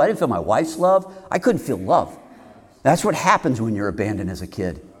his love. I didn't feel my wife's love. I couldn't feel love. That's what happens when you're abandoned as a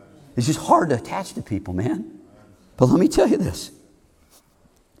kid. It's just hard to attach to people, man. But let me tell you this.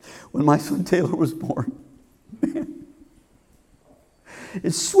 When my son Taylor was born, man,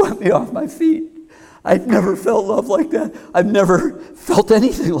 it swept me off my feet. I've never felt love like that. I've never felt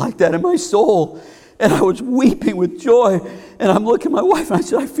anything like that in my soul. And I was weeping with joy. And I'm looking at my wife and I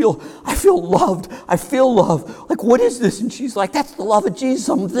said, I feel loved. I feel love. Like, what is this? And she's like, that's the love of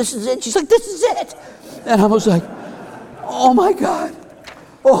Jesus. This is it. She's like, this is it. And I was like, oh my God.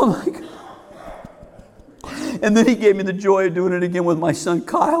 Oh my God. And then he gave me the joy of doing it again with my son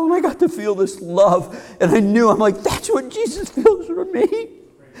Kyle. And I got to feel this love. And I knew, I'm like, that's what Jesus feels for me.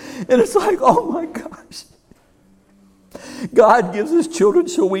 And it's like, oh my gosh. God gives us children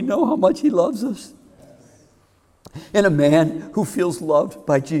so we know how much He loves us. And a man who feels loved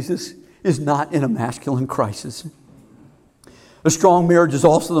by Jesus is not in a masculine crisis. A strong marriage is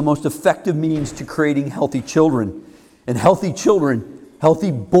also the most effective means to creating healthy children. And healthy children,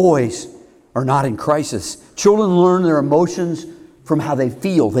 healthy boys, are not in crisis. Children learn their emotions from how they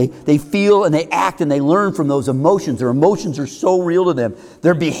feel. They feel and they act and they learn from those emotions. Their emotions are so real to them.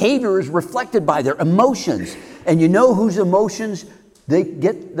 Their behavior is reflected by their emotions. And you know whose emotions they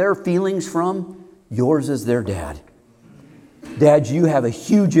get their feelings from? Yours as their dad. Dads, you have a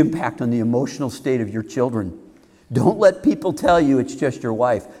huge impact on the emotional state of your children. Don't let people tell you it's just your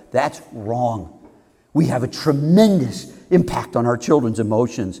wife. That's wrong. We have a tremendous impact on our children's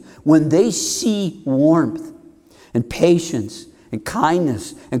emotions. When they see warmth and patience and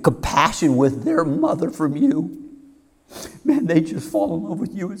kindness and compassion with their mother from you, man, they just fall in love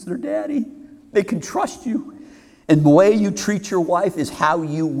with you as their daddy. They can trust you. And the way you treat your wife is how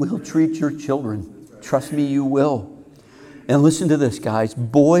you will treat your children. Trust me, you will. And listen to this, guys.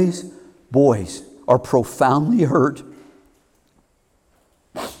 Boys are profoundly hurt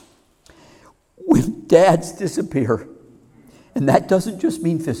when dads disappear. And that doesn't just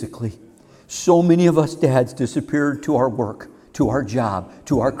mean physically. So many of us dads disappeared to our work, to our job,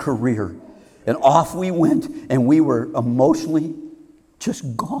 to our career. And off we went, and we were emotionally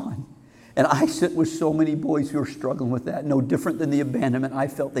just gone. And I sit with so many boys who are struggling with that, no different than the abandonment I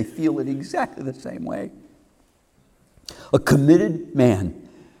felt. They feel it exactly the same way. A committed man,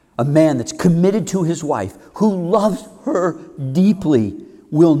 a man that's committed to his wife, who loves her deeply,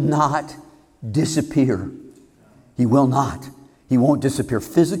 will not disappear. He will not. He won't disappear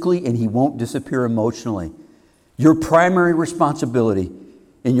physically, and he won't disappear emotionally. Your primary responsibility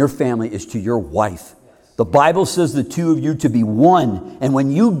in your family is to your wife. The Bible says the two of you to be one. And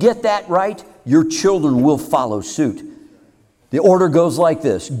when you get that right, your children will follow suit. The order goes like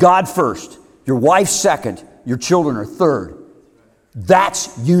this. God first, your wife second, your children are third.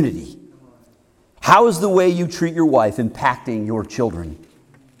 That's unity. How is the way you treat your wife impacting your children?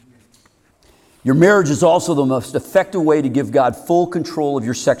 Your marriage is also the most effective way to give God full control of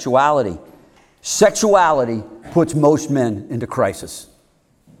your sexuality. Sexuality puts most men into crisis.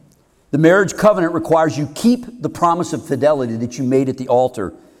 The marriage covenant requires you keep the promise of fidelity that you made at the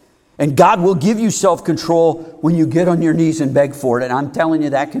altar. And God will give you self-control when you get on your knees and beg for it. And I'm telling you,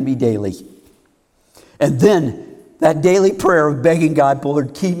 that can be daily. And then that daily prayer of begging God,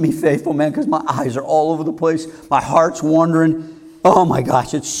 Lord, keep me faithful, man, because my eyes are all over the place. My heart's wandering. Oh my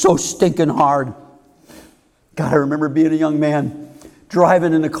gosh, it's so stinking hard. God, I remember being a young man,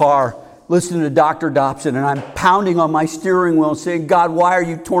 driving in the car, listening to Dr. Dobson, and I'm pounding on my steering wheel saying, God, why are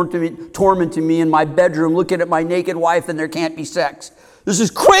you tormenting me in my bedroom, looking at my naked wife and there can't be sex? This is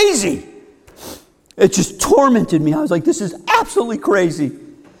crazy. It just tormented me. I was like, this is absolutely crazy.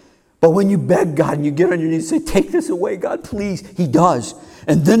 But when you beg God and you get on your knees and say, take this away, God, please, He does.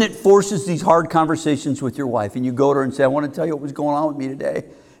 And then it forces these hard conversations with your wife. And you go to her and say, I want to tell you what was going on with me today.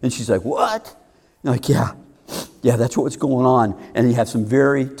 And she's like, what? And you're like, yeah, that's what's going on. And you have some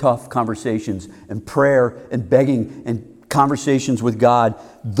very tough conversations and prayer and begging and conversations with God.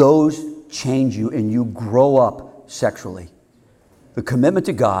 Those change you and you grow up sexually. The commitment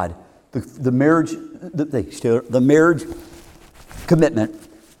to God, the marriage commitment,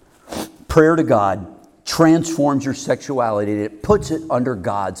 prayer to God transforms your sexuality and it puts it under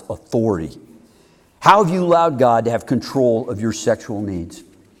God's authority. How have you allowed God to have control of your sexual needs?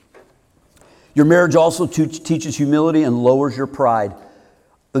 Your marriage also teaches humility and lowers your pride.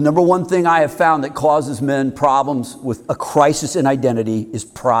 The number one thing I have found that causes men problems with a crisis in identity is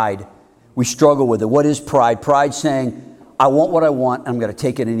pride. We struggle with it. What is pride? Pride saying, I want what I want, and I'm going to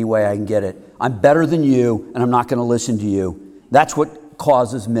take it any way I can get it. I'm better than you, and I'm not going to listen to you. That's what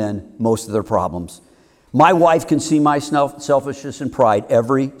causes men most of their problems. My wife can see my selfishness and pride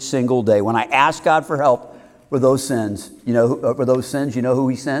every single day. When I ask God for help with those sins, you know who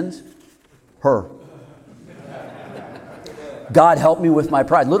He sends? Her. God, help me with my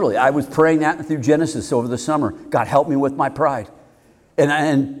pride. Literally, I was praying that through Genesis over the summer. God, help me with my pride.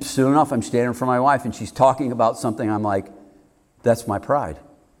 And soon enough, I'm standing in front of my wife, and she's talking about something. I'm like, that's my pride.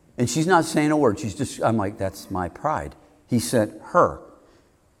 And she's not saying a word. I'm like, that's my pride. He sent her.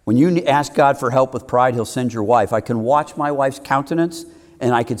 When you ask God for help with pride, He'll send your wife. I can watch my wife's countenance,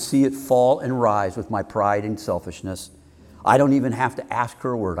 and I can see it fall and rise with my pride and selfishness. I don't even have to ask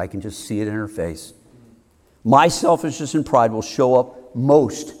her a word. I can just see it in her face. My selfishness and pride will show up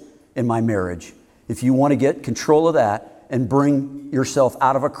most in my marriage. If you want to get control of that and bring yourself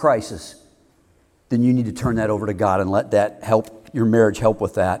out of a crisis, then you need to turn that over to God and let that help your marriage help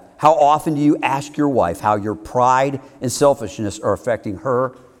with that. How often do you ask your wife how your pride and selfishness are affecting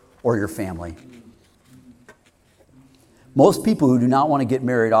her or your family? Most people who do not want to get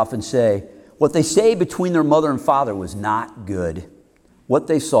married often say, what they say between their mother and father was not good. What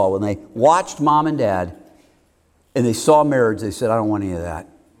they saw when they watched mom and dad and they saw marriage, they said, I don't want any of that.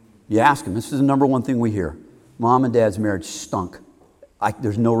 You ask them, this is the number one thing we hear. Mom and dad's marriage stunk.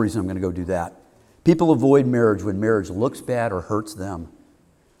 There's no reason I'm going to go do that. People avoid marriage when marriage looks bad or hurts them.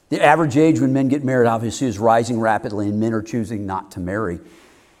 The average age when men get married obviously is rising rapidly, and men are choosing not to marry.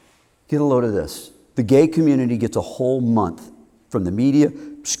 Get a load of this. The gay community gets a whole month from the media,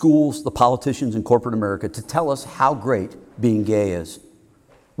 schools, the politicians in corporate America to tell us how great being gay is.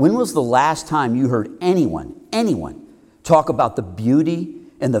 When was the last time you heard anyone talk about the beauty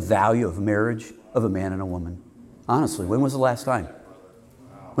and the value of marriage of a man and a woman? Honestly, when was the last time?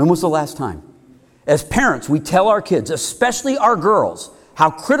 When was the last time? As parents, we tell our kids, especially our girls, how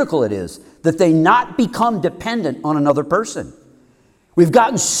critical it is that they not become dependent on another person. We've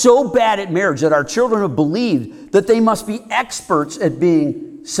gotten so bad at marriage that our children have believed that they must be experts at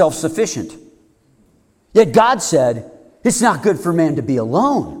being self-sufficient. Yet God said, it's not good for man to be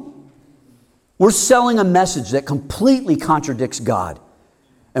alone. We're selling a message that completely contradicts God,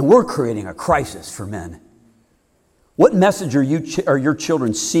 and we're creating a crisis for men. What message are your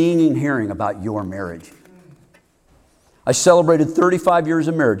children seeing and hearing about your marriage? I celebrated 35 years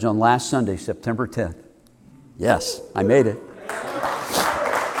of marriage on last Sunday, September 10th. Yes, I made it.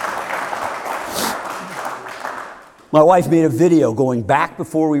 My wife made a video going back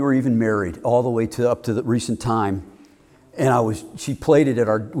before we were even married, all the way up to the recent time. And she played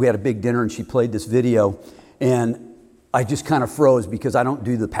it we had a big dinner, and she played this video. And I just kind of froze because I don't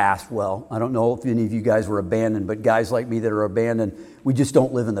do the past well. I don't know if any of you guys were abandoned, but guys like me that are abandoned, we just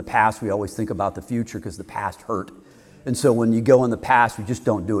don't live in the past. We always think about the future because the past hurt. And so when you go in the past, we just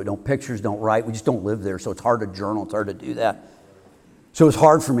don't do it. Don't pictures, don't write. We just don't live there. So it's hard to journal. It's hard to do that. So it was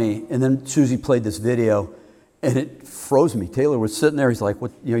hard for me. And then Susie played this video and it froze me. Taylor was sitting there. He's like,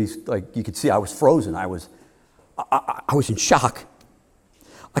 "What?" You know, he's like, you could see I was frozen. I was in shock.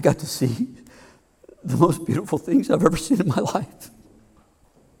 I got to see the most beautiful things I've ever seen in my life.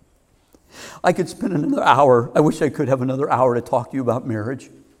 I could spend another hour. I wish I could have another hour to talk to you about marriage.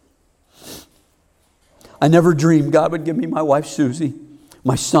 I never dreamed God would give me my wife, Susie,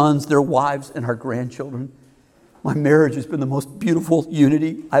 my sons, their wives, and our grandchildren. My marriage has been the most beautiful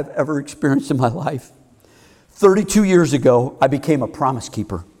unity I've ever experienced in my life. 32 years ago, I became a promise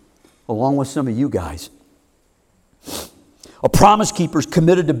keeper, along with some of you guys. A promise keeper is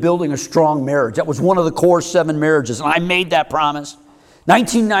committed to building a strong marriage. That was one of the core 7 marriages, and I made that promise.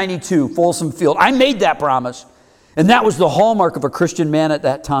 1992, Folsom Field. I made that promise, and that was the hallmark of a Christian man at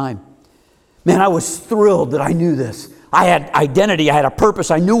that time. Man, I was thrilled that I knew this. I had identity. I had a purpose.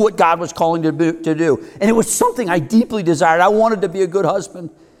 I knew what God was calling to do, and it was something I deeply desired. I wanted to be a good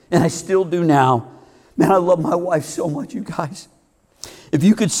husband, and I still do now. Man, I love my wife so much, you guys. If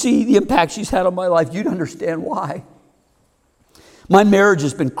you could see the impact she's had on my life, you'd understand why. My marriage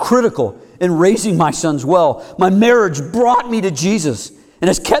has been critical in raising my sons well. My marriage brought me to Jesus and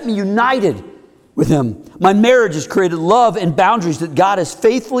has kept me united with Him. My marriage has created love and boundaries that God has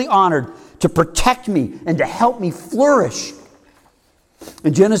faithfully honored to protect me and to help me flourish.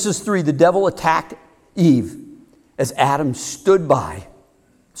 In Genesis 3, the devil attacked Eve as Adam stood by,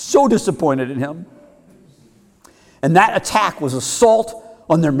 so disappointed in him. And that attack was assault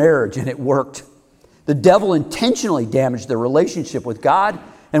on their marriage, and it worked. The devil intentionally damaged their relationship with God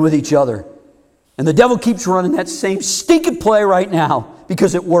and with each other. And the devil keeps running that same stinking play right now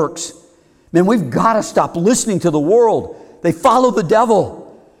because it works. Man, we've got to stop listening to the world. They follow the devil.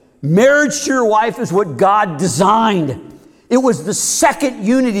 Marriage to your wife is what God designed. It was the second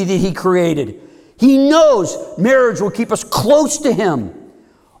unity that He created. He knows marriage will keep us close to Him.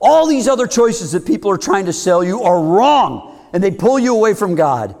 All these other choices that people are trying to sell you are wrong, and they pull you away from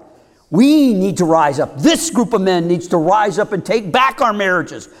God. We need to rise up. This group of men needs to rise up and take back our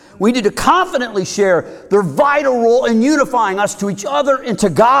marriages. We need to confidently share their vital role in unifying us to each other and to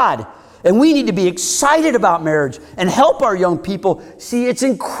God. And we need to be excited about marriage and help our young people see its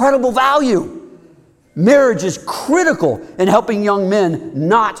incredible value. Marriage is critical in helping young men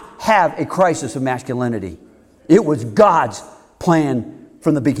not have a crisis of masculinity. It was God's plan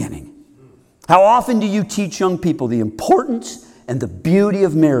from the beginning. How often do you teach young people the importance and the beauty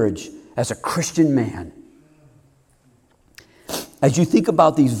of marriage as a Christian man? As you think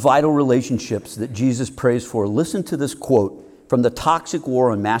about these vital relationships that Jesus prays for, listen to this quote from The Toxic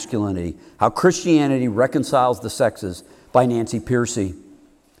War on Masculinity, How Christianity Reconciles the Sexes by Nancy Pearcey.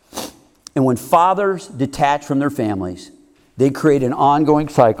 And when fathers detach from their families, they create an ongoing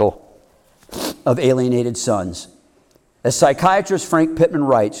cycle of alienated sons. As psychiatrist Frank Pittman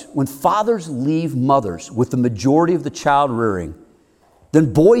writes, when fathers leave mothers with the majority of the child rearing,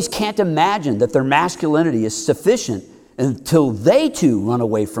 then boys can't imagine that their masculinity is sufficient until they too run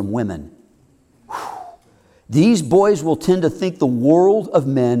away from women. These boys will tend to think the world of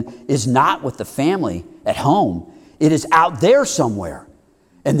men is not with the family at home. It is out there somewhere.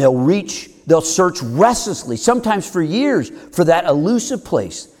 And they'll search restlessly, sometimes for years, for that elusive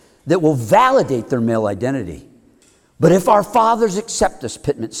place that will validate their male identity. But if our fathers accept us,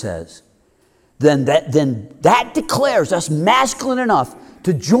 Pittman says, then that declares us masculine enough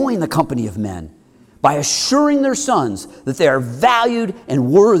to join the company of men by assuring their sons that they are valued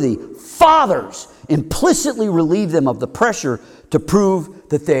and worthy. Fathers implicitly relieve them of the pressure to prove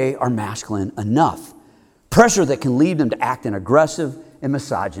that they are masculine enough. Pressure that can lead them to act in aggressive and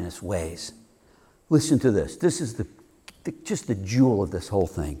misogynist ways. Listen to this. This is just the jewel of this whole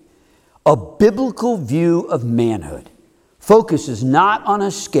thing. A biblical view of manhood focuses not on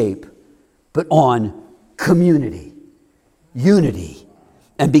escape, but on community, unity.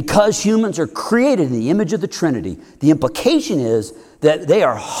 And because humans are created in the image of the Trinity, the implication is that they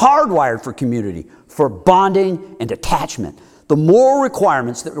are hardwired for community, for bonding and attachment. The moral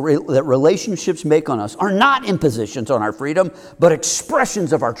requirements that relationships make on us are not impositions on our freedom, but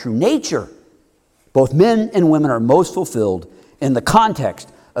expressions of our true nature. Both men and women are most fulfilled in the context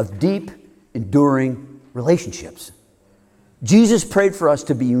of deep, enduring relationships. Jesus prayed for us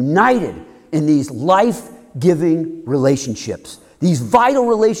to be united in these life-giving relationships, these vital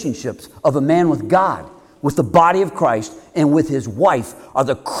relationships of a man with God, with the body of Christ and with his wife are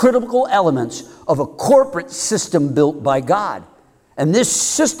the critical elements of a corporate system built by God. And this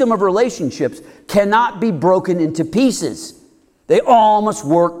system of relationships cannot be broken into pieces. They all must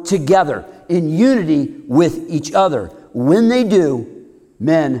work together in unity with each other. When they do,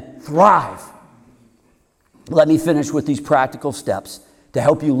 men thrive. Let me finish with these practical steps to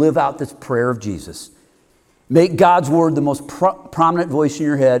help you live out this prayer of Jesus. Make God's word the most prominent voice in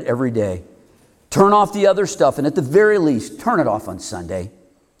your head every day. Turn off the other stuff, and at the very least, turn it off on Sunday.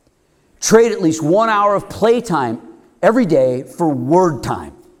 Trade at least 1 hour of playtime every day for word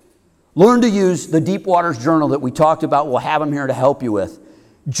time. Learn to use the Deep Waters Journal that we talked about. We'll have them here to help you with.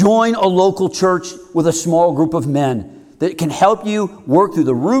 Join a local church with a small group of men that can help you work through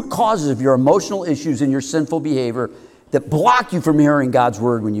the root causes of your emotional issues and your sinful behavior that block you from hearing God's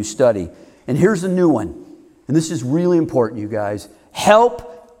word when you study. And here's a new one. And this is really important, you guys.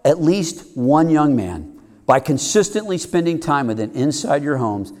 Help at least one young man by consistently spending time with him inside your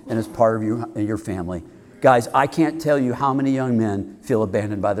homes and as part of your family. Guys, I can't tell you how many young men feel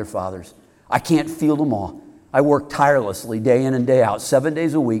abandoned by their fathers. I can't field them all. I work tirelessly day in and day out, 7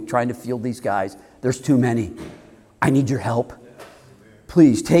 days a week, trying to field these guys. There's too many. I need your help.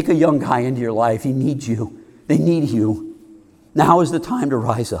 Please take a young guy into your life. He needs you. They need you. Now is the time to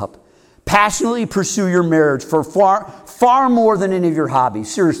rise up. Passionately pursue your marriage for far more than any of your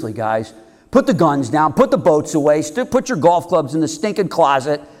hobbies. Seriously, guys. Put the guns down. Put the boats away. Put your golf clubs in the stinking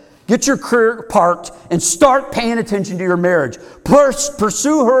closet. Get your career parked and start paying attention to your marriage.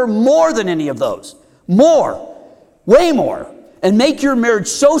 Pursue her more than any of those. More. Way more. And make your marriage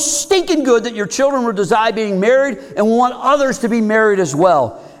so stinking good that your children will desire being married and want others to be married as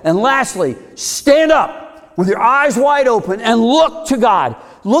well. And lastly, stand up with your eyes wide open and look to God.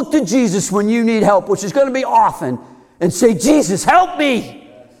 Look to Jesus when you need help, which is going to be often, and say, Jesus, help me.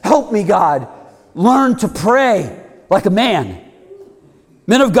 Help me, God. Learn to pray like a man.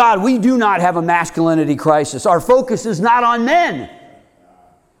 Men of God, we do not have a masculinity crisis. Our focus is not on men.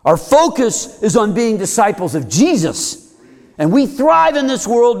 Our focus is on being disciples of Jesus. And we thrive in this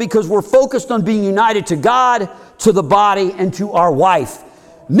world because we're focused on being united to God, to the body, and to our wife.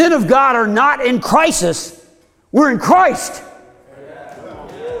 Men of God are not in crisis. We're in Christ.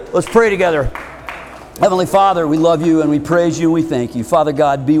 Let's pray together. Heavenly Father, we love you and we praise you and we thank you. Father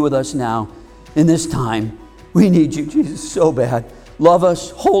God, be with us now in this time. We need you, Jesus, so bad. Love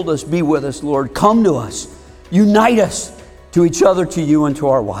us, hold us, be with us, Lord. Come to us. Unite us to each other, to you, and to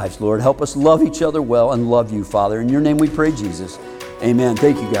our wives, Lord. Help us love each other well and love you, Father. In your name we pray, Jesus. Amen.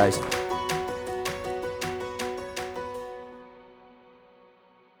 Thank you, guys.